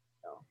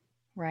 So.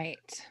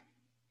 Right.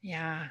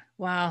 Yeah.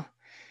 Well,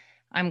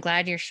 I'm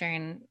glad you're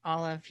sharing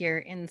all of your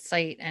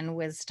insight and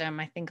wisdom.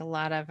 I think a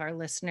lot of our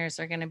listeners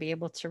are going to be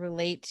able to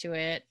relate to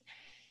it.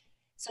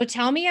 So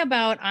tell me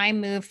about I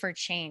Move for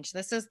Change.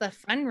 This is the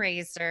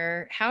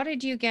fundraiser. How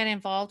did you get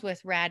involved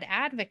with Rad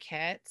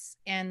Advocates?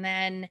 And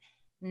then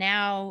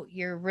now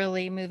you're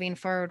really moving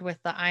forward with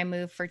the I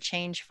Move for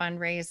Change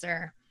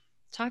fundraiser.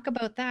 Talk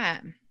about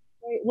that.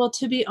 Right. Well,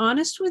 to be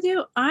honest with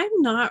you,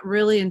 I'm not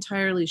really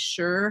entirely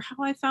sure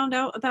how I found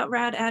out about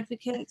Rad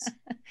Advocates.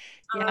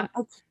 Yeah. I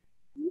couldn't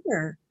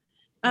either.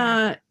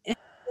 Yeah. And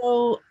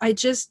so I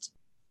just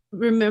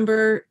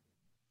remember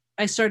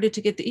I started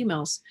to get the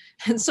emails.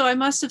 And so I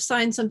must have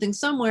signed something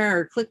somewhere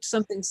or clicked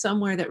something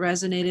somewhere that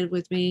resonated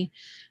with me.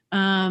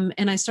 And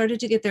I started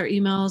to get their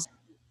emails.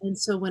 And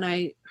so when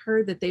I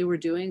heard that they were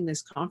doing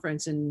this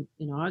conference in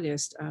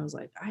August, I was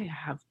like, I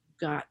have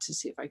got to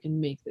see if I can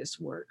make this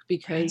work,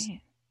 because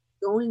Right.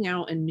 going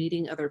out and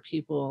meeting other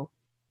people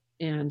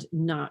and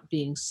not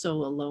being so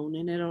alone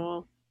in it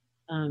all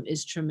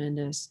is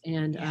tremendous.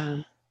 And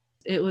Yeah.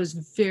 it was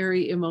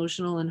very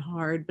emotional and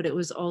hard, but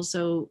it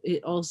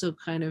also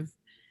kind of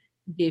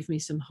gave me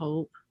some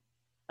hope.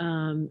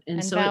 And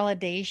And so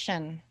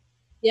validation.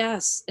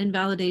 yes, and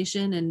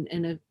validation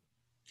and a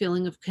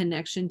feeling of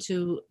connection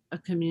to a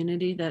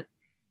community that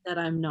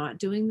I'm not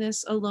doing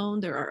this alone.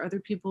 There are other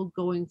people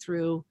going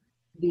through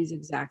these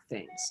exact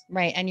things.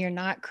 Right. And you're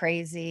not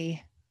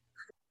crazy.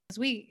 Because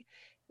we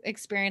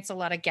experience a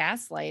lot of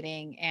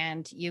gaslighting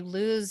and you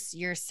lose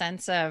your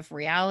sense of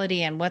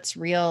reality and what's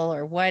real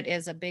or what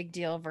is a big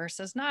deal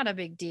versus not a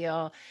big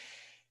deal.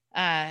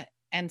 And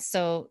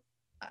so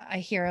I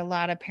hear a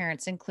lot of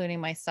parents, including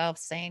myself,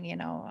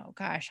 saying, oh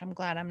gosh, I'm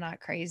glad I'm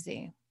not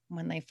crazy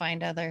when they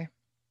find other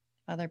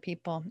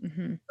people.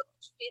 Mm-hmm.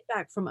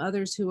 Feedback from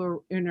others who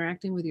are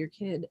interacting with your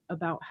kid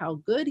about how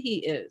good he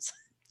is.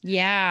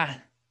 Yeah,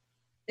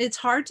 It's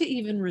hard to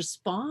even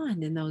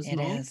respond in those it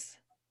moments. is.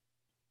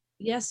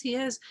 Yes, he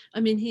is. I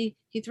mean, he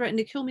threatened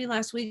to kill me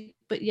last week,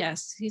 but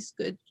yes, he's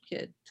a good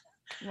kid.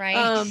 Right.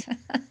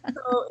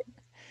 So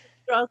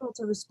struggle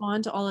to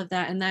respond to all of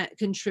that, and that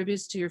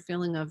contributes to your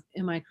feeling of,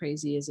 am I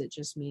crazy? Is it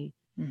just me?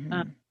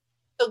 Mm-hmm.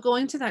 So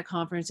going to that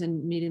conference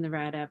and meeting the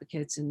Rad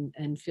Advocates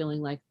and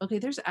feeling like, okay,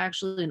 there's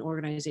actually an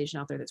organization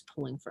out there that's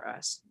pulling for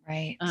us.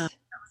 Right. That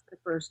was the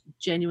first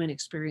genuine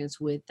experience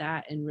with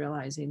that, and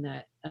realizing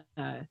that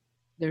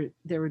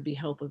there would be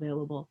help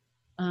available.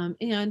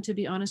 And to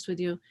be honest with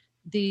you,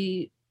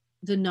 the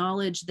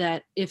knowledge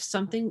that if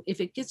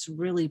it gets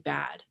really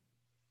bad,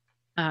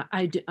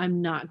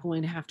 I'm not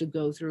going to have to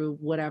go through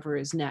whatever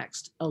is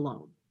next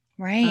alone.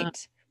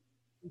 Right.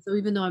 So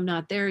even though I'm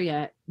not there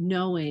yet,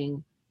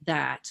 knowing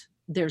that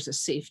there's a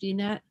safety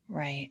net,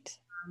 Right.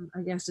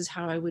 I guess is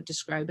how I would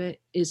describe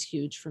it, is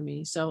huge for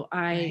me. So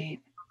Right.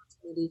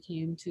 opportunity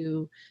came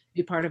to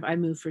be part of I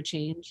Move for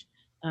Change.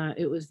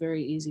 It was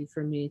very easy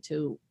for me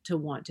to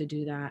want to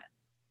do that,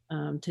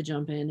 to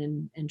jump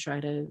in and try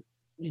to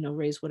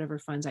raise whatever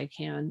funds I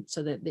can,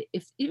 so that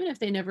even if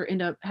they never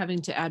end up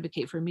having to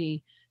advocate for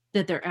me,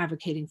 that they're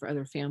advocating for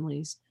other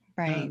families.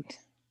 Right. Uh,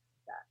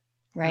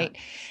 Right.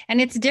 And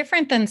it's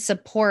different than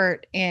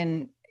support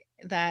in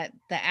that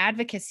the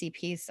advocacy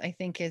piece, I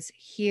think, is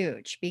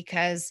huge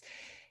because,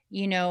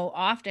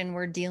 often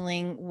we're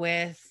dealing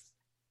with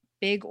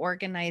big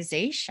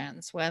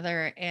organizations,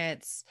 whether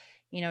it's,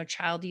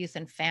 child, youth,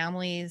 and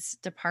families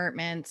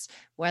departments,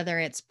 whether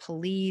it's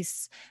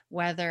police,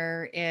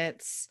 whether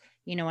it's,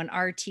 an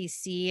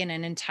RTC and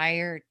an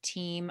entire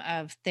team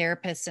of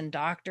therapists and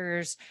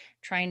doctors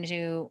trying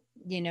to,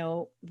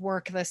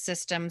 work the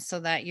system so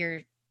that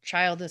your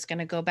child is going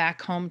to go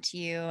back home to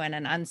you in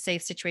an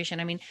unsafe situation.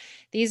 I mean,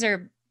 these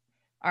are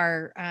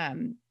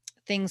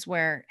things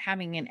where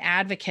having an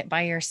advocate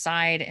by your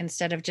side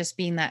instead of just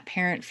being that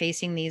parent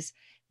facing these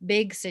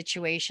big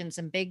situations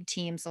and big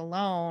teams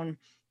alone,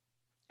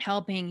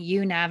 helping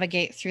you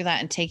navigate through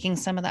that and taking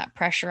some of that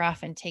pressure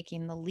off and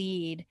taking the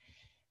lead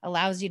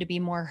allows you to be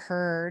more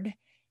heard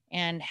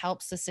and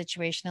helps the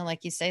situation. And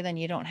like you say, then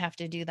you don't have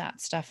to do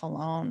that stuff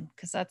alone,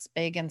 because that's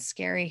big and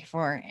scary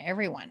for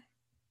everyone.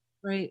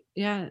 Right.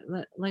 Yeah.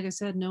 Like I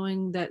said,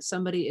 knowing that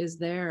somebody is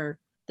there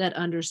that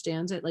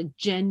understands it, like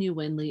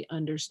genuinely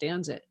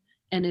understands it,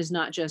 and is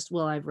not just,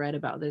 well, I've read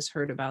about this,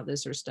 heard about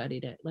this, or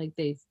studied it. Like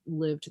they've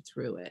lived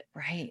through it,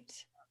 Right.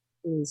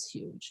 is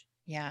huge.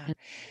 Yeah. And,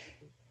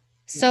 yeah.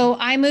 So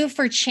I Move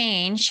for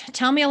Change.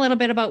 Tell me a little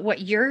bit about what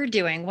you're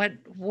doing.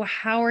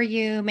 How are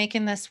you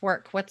making this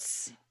work? What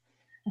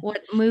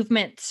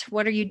movement?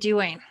 What are you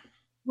doing?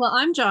 Well,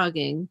 I'm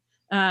jogging.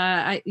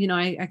 I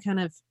kind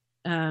of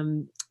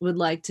would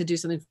like to do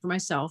something for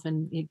myself,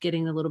 and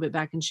getting a little bit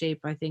back in shape,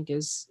 I think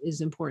is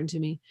important to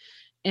me.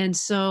 And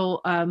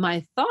so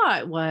my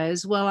thought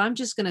was, well, I'm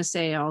just going to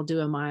say I'll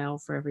do a mile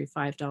for every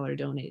 $5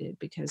 donated,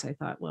 because I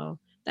thought, well,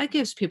 that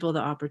gives people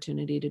the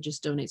opportunity to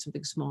just donate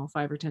something small,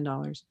 $5 or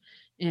 $10,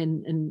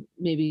 and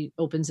maybe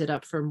opens it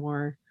up for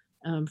more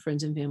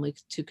friends and family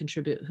to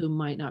contribute who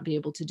might not be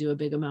able to do a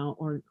big amount,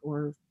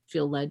 or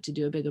feel led to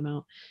do a big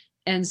amount.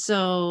 And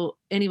so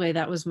anyway,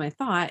 that was my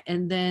thought.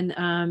 And then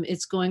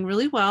it's going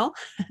really well.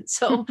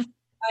 So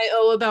I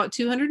owe about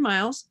 200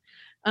 miles.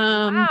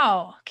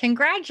 Wow.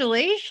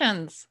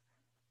 Congratulations.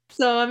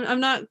 So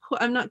I'm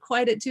not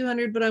quite at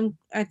 200, but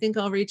I think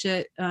I'll reach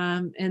it.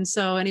 And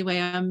so anyway,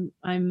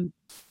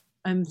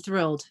 I'm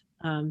thrilled,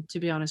 to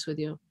be honest with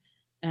you.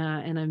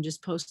 And I'm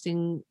just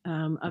posting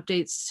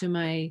updates to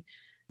my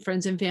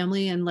friends and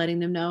family, and letting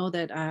them know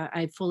that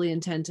I fully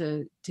intend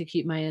to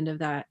keep my end of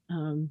that,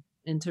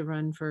 and to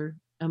run for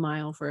a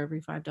mile for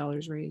every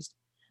 $5 raised.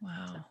 So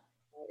Wow.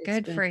 it's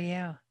Good been for you.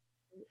 And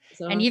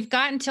so you've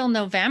got until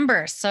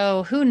November.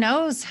 So who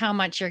knows how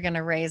much you're going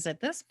to raise at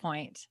this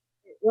point?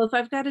 well, if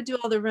I've got to do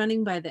all the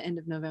running by the end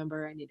of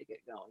November, I need to get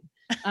going.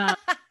 Uh,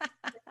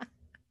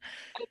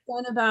 I've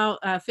done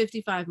about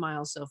 55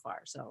 miles so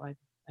far, so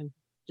I'm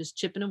just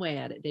chipping away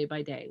at it day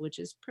by day, which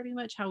is pretty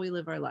much how we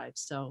live our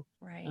lives. So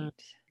Right.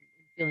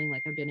 feeling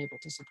like I've been able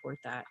to support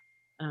that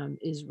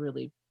is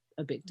really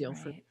a big deal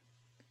for me. Right.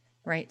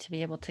 Right. To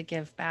be able to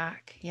give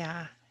back.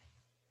 Yeah.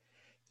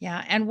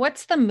 Yeah. And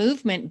what's the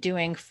movement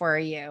doing for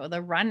you?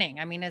 The running?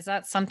 I mean, is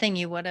that something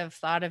you would have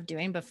thought of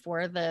doing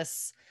before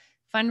this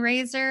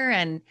fundraiser?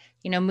 And,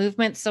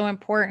 movement's so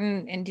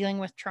important in dealing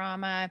with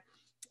trauma.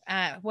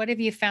 What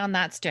have you found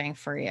that's doing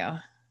for you?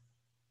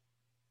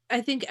 I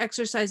think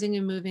exercising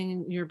and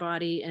moving your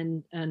body,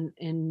 and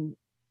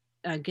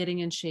getting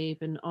in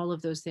shape, and all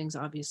of those things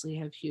obviously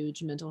have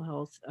huge mental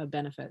health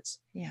benefits.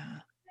 Yeah.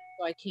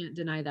 So I can't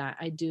deny that.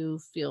 I do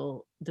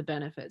feel the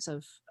benefits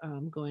of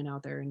going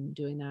out there and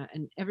doing that.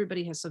 And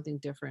everybody has something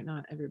different.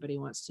 Not everybody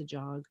wants to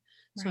jog.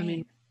 So I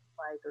mean,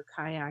 Right. bike or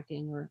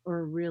kayaking,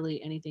 or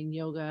really anything,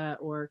 yoga,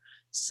 or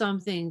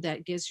something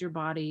that gets your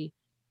body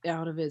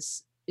out of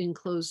its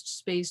enclosed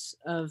space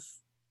of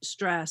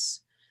stress,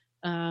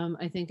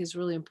 I think is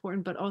really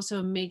important. But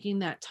also making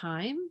that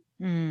time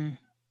Mm,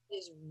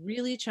 is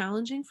really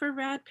challenging for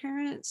rad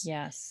parents.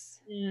 yes.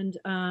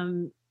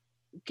 And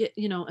get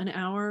an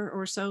hour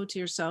or so to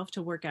yourself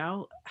to work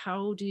out.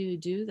 How do you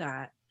do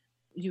that?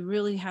 You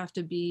really have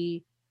to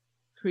be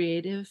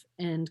creative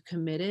and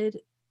committed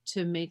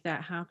to make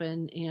that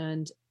happen,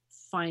 and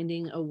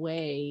finding a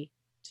way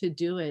to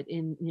do it.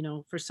 In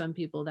for some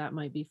people that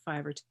might be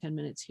 5 or 10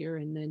 minutes here,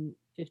 and then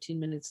 15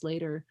 minutes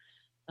later.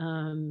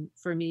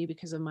 For me,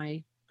 because of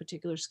my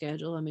particular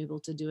schedule, I'm able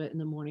to do it in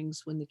the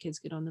mornings when the kids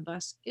get on the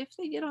bus, if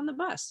they get on the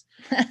bus.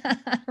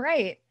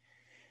 Right.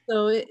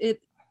 So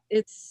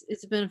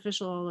it's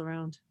beneficial all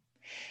around.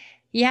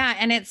 Yeah.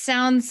 And it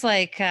sounds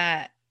like,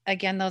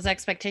 again, those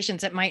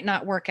expectations, it might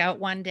not work out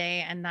one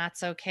day, and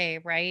that's okay,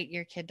 right?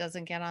 Your kid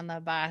doesn't get on the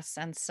bus.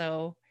 And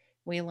so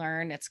we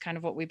learn, it's kind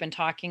of what we've been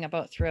talking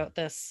about throughout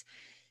this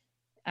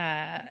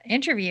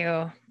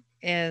interview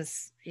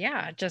is,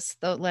 yeah, just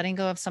letting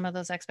go of some of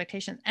those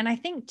expectations. And I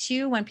think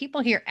too, when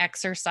people hear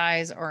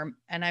exercise,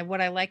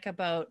 what I like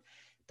about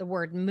the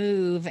word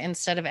move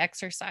instead of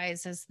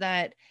exercise is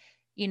that,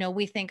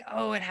 we think,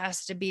 oh, it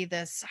has to be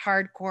this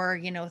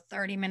hardcore,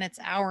 30 minutes,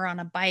 hour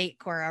on a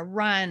bike or a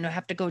run, or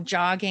have to go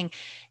jogging.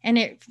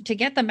 And to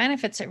get the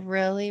benefits, it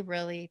really,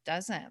 really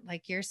doesn't.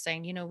 Like you're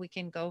saying, we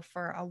can go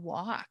for a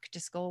walk,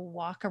 just go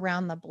walk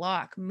around the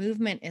block.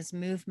 Movement is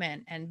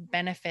movement and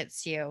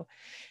benefits you.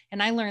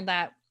 And I learned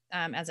that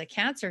as a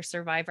cancer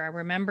survivor. I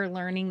remember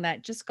learning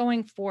that just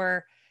going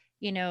for,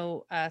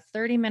 a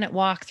 30-minute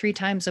walk 3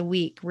 times a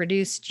week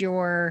reduced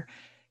your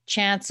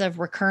chance of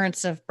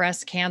recurrence of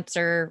breast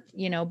cancer,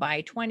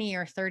 by 20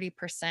 or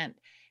 30%.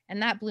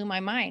 And that blew my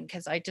mind,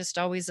 because I just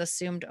always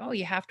assumed, oh,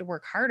 you have to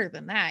work harder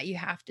than that. You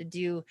have to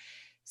do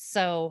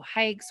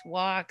hikes,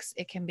 walks.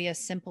 It can be as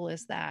simple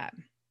as that.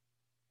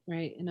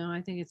 Right.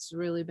 I think it's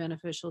really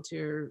beneficial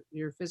to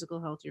your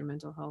physical health, your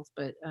mental health,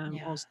 but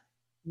Yeah. also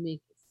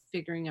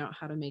figuring out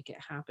how to make it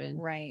happen.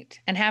 Right.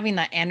 And having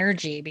that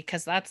energy,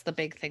 because that's the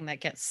big thing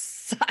that gets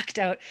sucked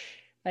out.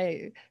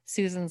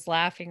 Susan's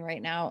laughing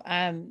right now.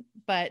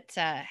 But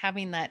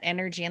having that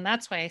energy, and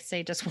that's why I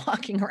say just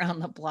walking around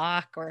the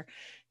block, or,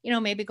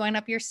 maybe going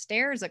up your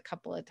stairs a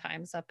couple of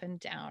times up and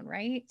down,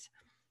 right?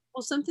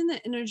 Well, something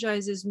that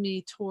energizes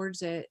me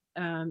towards it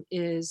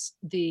is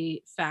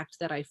the fact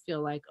that I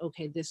feel like,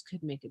 okay, this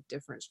could make a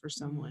difference for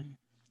someone. Mm. Um,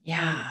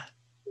 Yeah.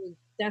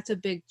 that's a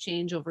big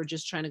change over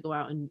just trying to go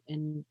out and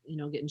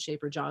get in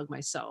shape or jog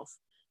myself.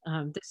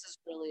 This is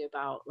really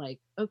about, like,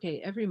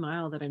 okay, every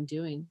mile that I'm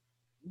doing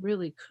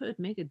really could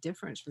make a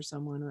difference for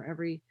someone, or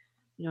every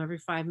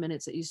 5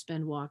 minutes that you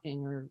spend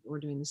walking or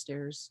doing the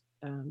stairs.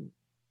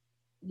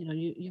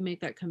 You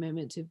make that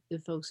commitment to the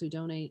folks who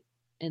donate,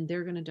 and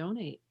they're going to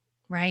donate.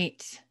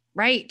 Right.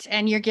 Right.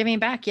 And you're giving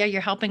back. Yeah.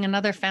 You're helping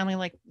another family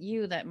like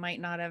you that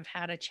might not have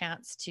had a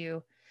chance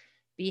to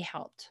be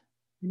helped.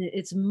 And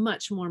it's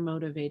much more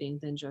motivating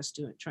than just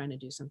trying to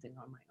do something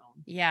on my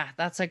own. Yeah,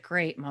 that's a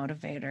great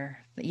motivator.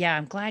 Yeah,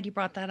 I'm glad you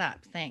brought that up.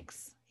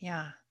 Thanks.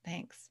 Yeah,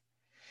 thanks.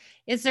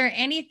 Is there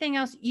anything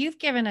else? You've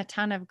given a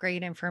ton of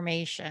great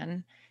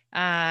information,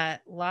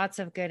 lots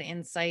of good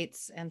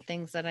insights and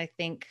things that I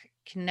think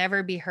can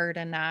never be heard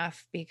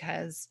enough,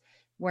 because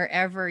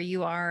wherever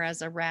you are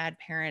as a rad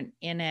parent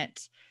in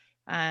it,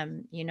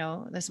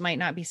 this might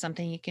not be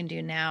something you can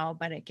do now,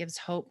 but it gives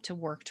hope to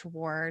work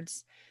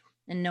towards,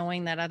 and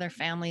knowing that other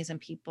families and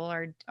people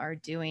are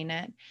doing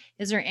it.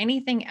 Is there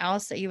anything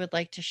else that you would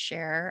like to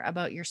share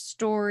about your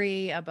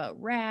story, about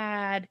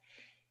rad?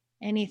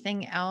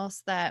 Anything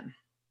else that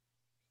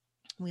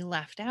we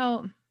left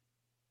out?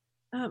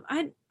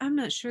 I'm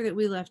not sure that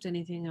we left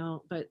anything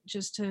out, but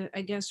just to,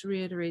 I guess,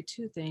 reiterate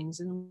two things.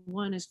 And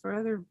one is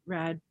for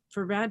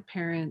rad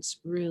parents,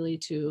 really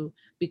to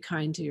be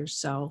kind to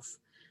yourself,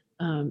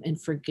 and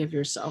forgive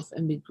yourself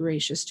and be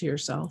gracious to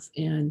yourself.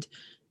 And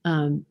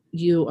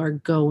you are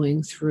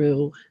going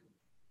through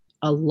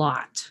a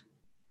lot,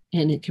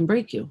 and it can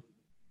break you.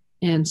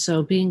 And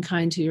so being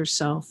kind to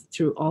yourself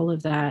through all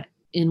of that,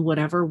 in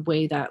whatever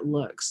way that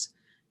looks.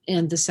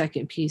 And the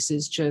second piece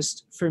is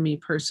just for me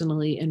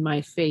personally in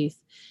my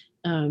faith,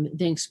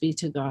 thanks be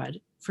to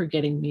God for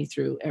getting me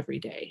through every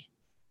day,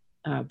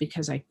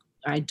 because I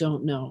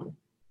don't know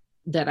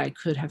that I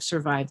could have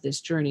survived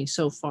this journey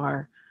so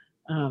far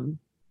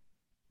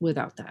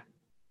without that.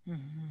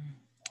 Mm-hmm.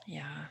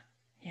 Yeah.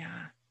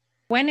 Yeah.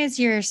 When is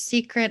your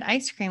secret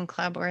ice cream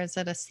club, or is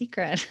it a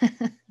secret?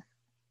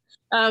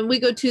 We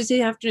go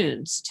Tuesday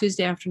afternoons.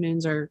 Tuesday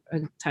afternoons are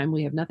a time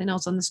we have nothing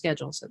else on the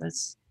schedule. So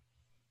that's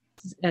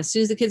as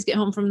soon as the kids get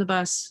home from the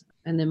bus,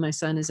 and then my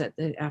son is at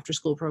the after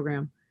school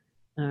program.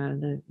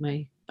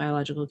 My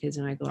biological kids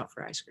and I go out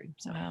for ice cream.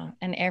 So. Wow.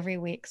 And every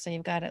week. So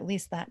you've got at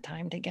least that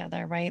time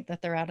together, right?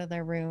 That they're out of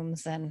their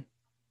rooms. And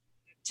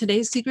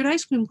today's secret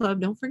ice cream club,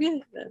 don't forget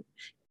that.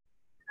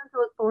 To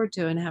look forward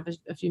to and have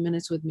a few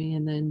minutes with me.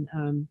 And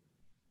then,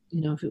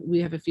 we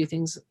have a few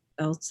things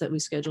else that we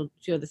scheduled,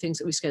 a few other things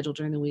that we scheduled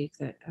during the week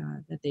that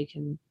they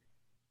can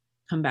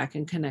come back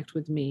and connect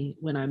with me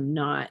when I'm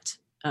not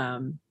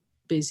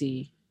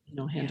busy,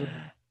 handling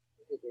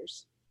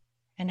figures.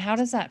 And how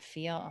does that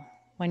feel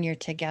when you're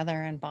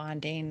together and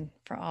bonding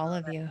for all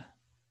of you?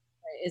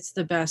 It's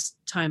the best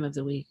time of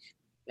the week,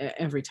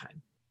 every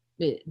time.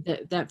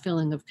 That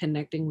feeling of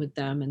connecting with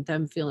them and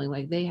them feeling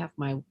like they have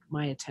my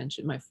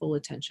attention, my full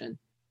attention.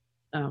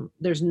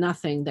 There's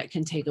nothing that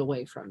can take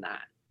away from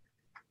that.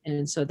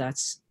 And so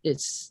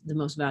it's the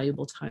most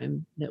valuable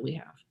time that we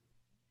have.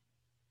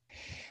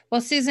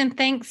 Well, Susan,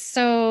 thanks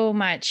so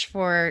much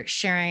for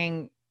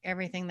sharing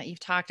everything that you've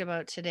talked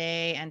about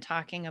today and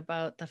talking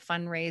about the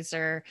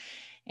fundraiser.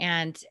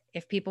 And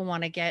if people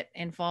want to get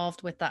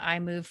involved with the I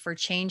Move for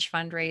Change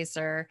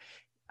fundraiser,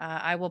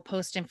 I will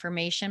post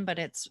information, but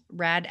it's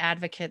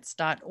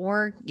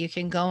radadvocates.org. You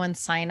can go and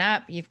sign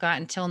up. You've got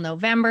until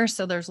November,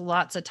 so there's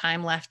lots of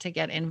time left to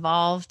get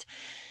involved.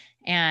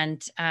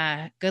 And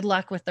good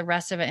luck with the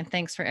rest of it. And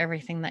thanks for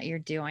everything that you're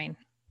doing.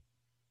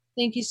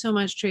 Thank you so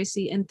much,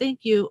 Tracy. And thank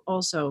you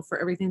also for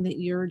everything that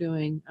you're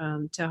doing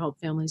to help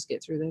families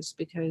get through this,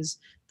 because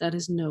that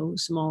is no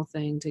small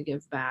thing to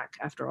give back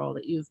after all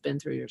that you've been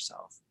through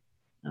yourself.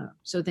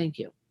 So thank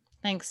you.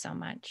 Thanks so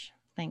much.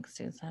 Thanks,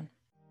 Susan.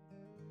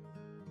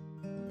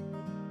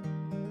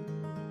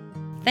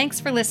 Thanks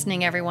for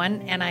listening,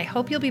 everyone, and I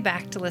hope you'll be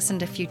back to listen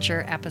to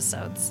future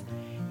episodes.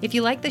 If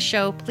you like the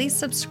show, please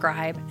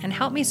subscribe and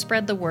help me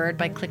spread the word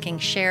by clicking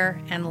share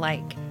and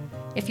like.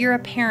 If you're a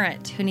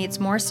parent who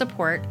needs more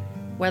support,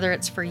 whether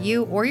it's for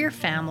you or your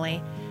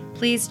family,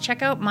 please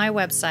check out my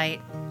website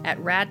at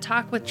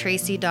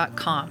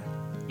radtalkwithtracy.com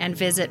and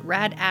visit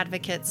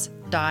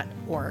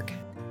radadvocates.org.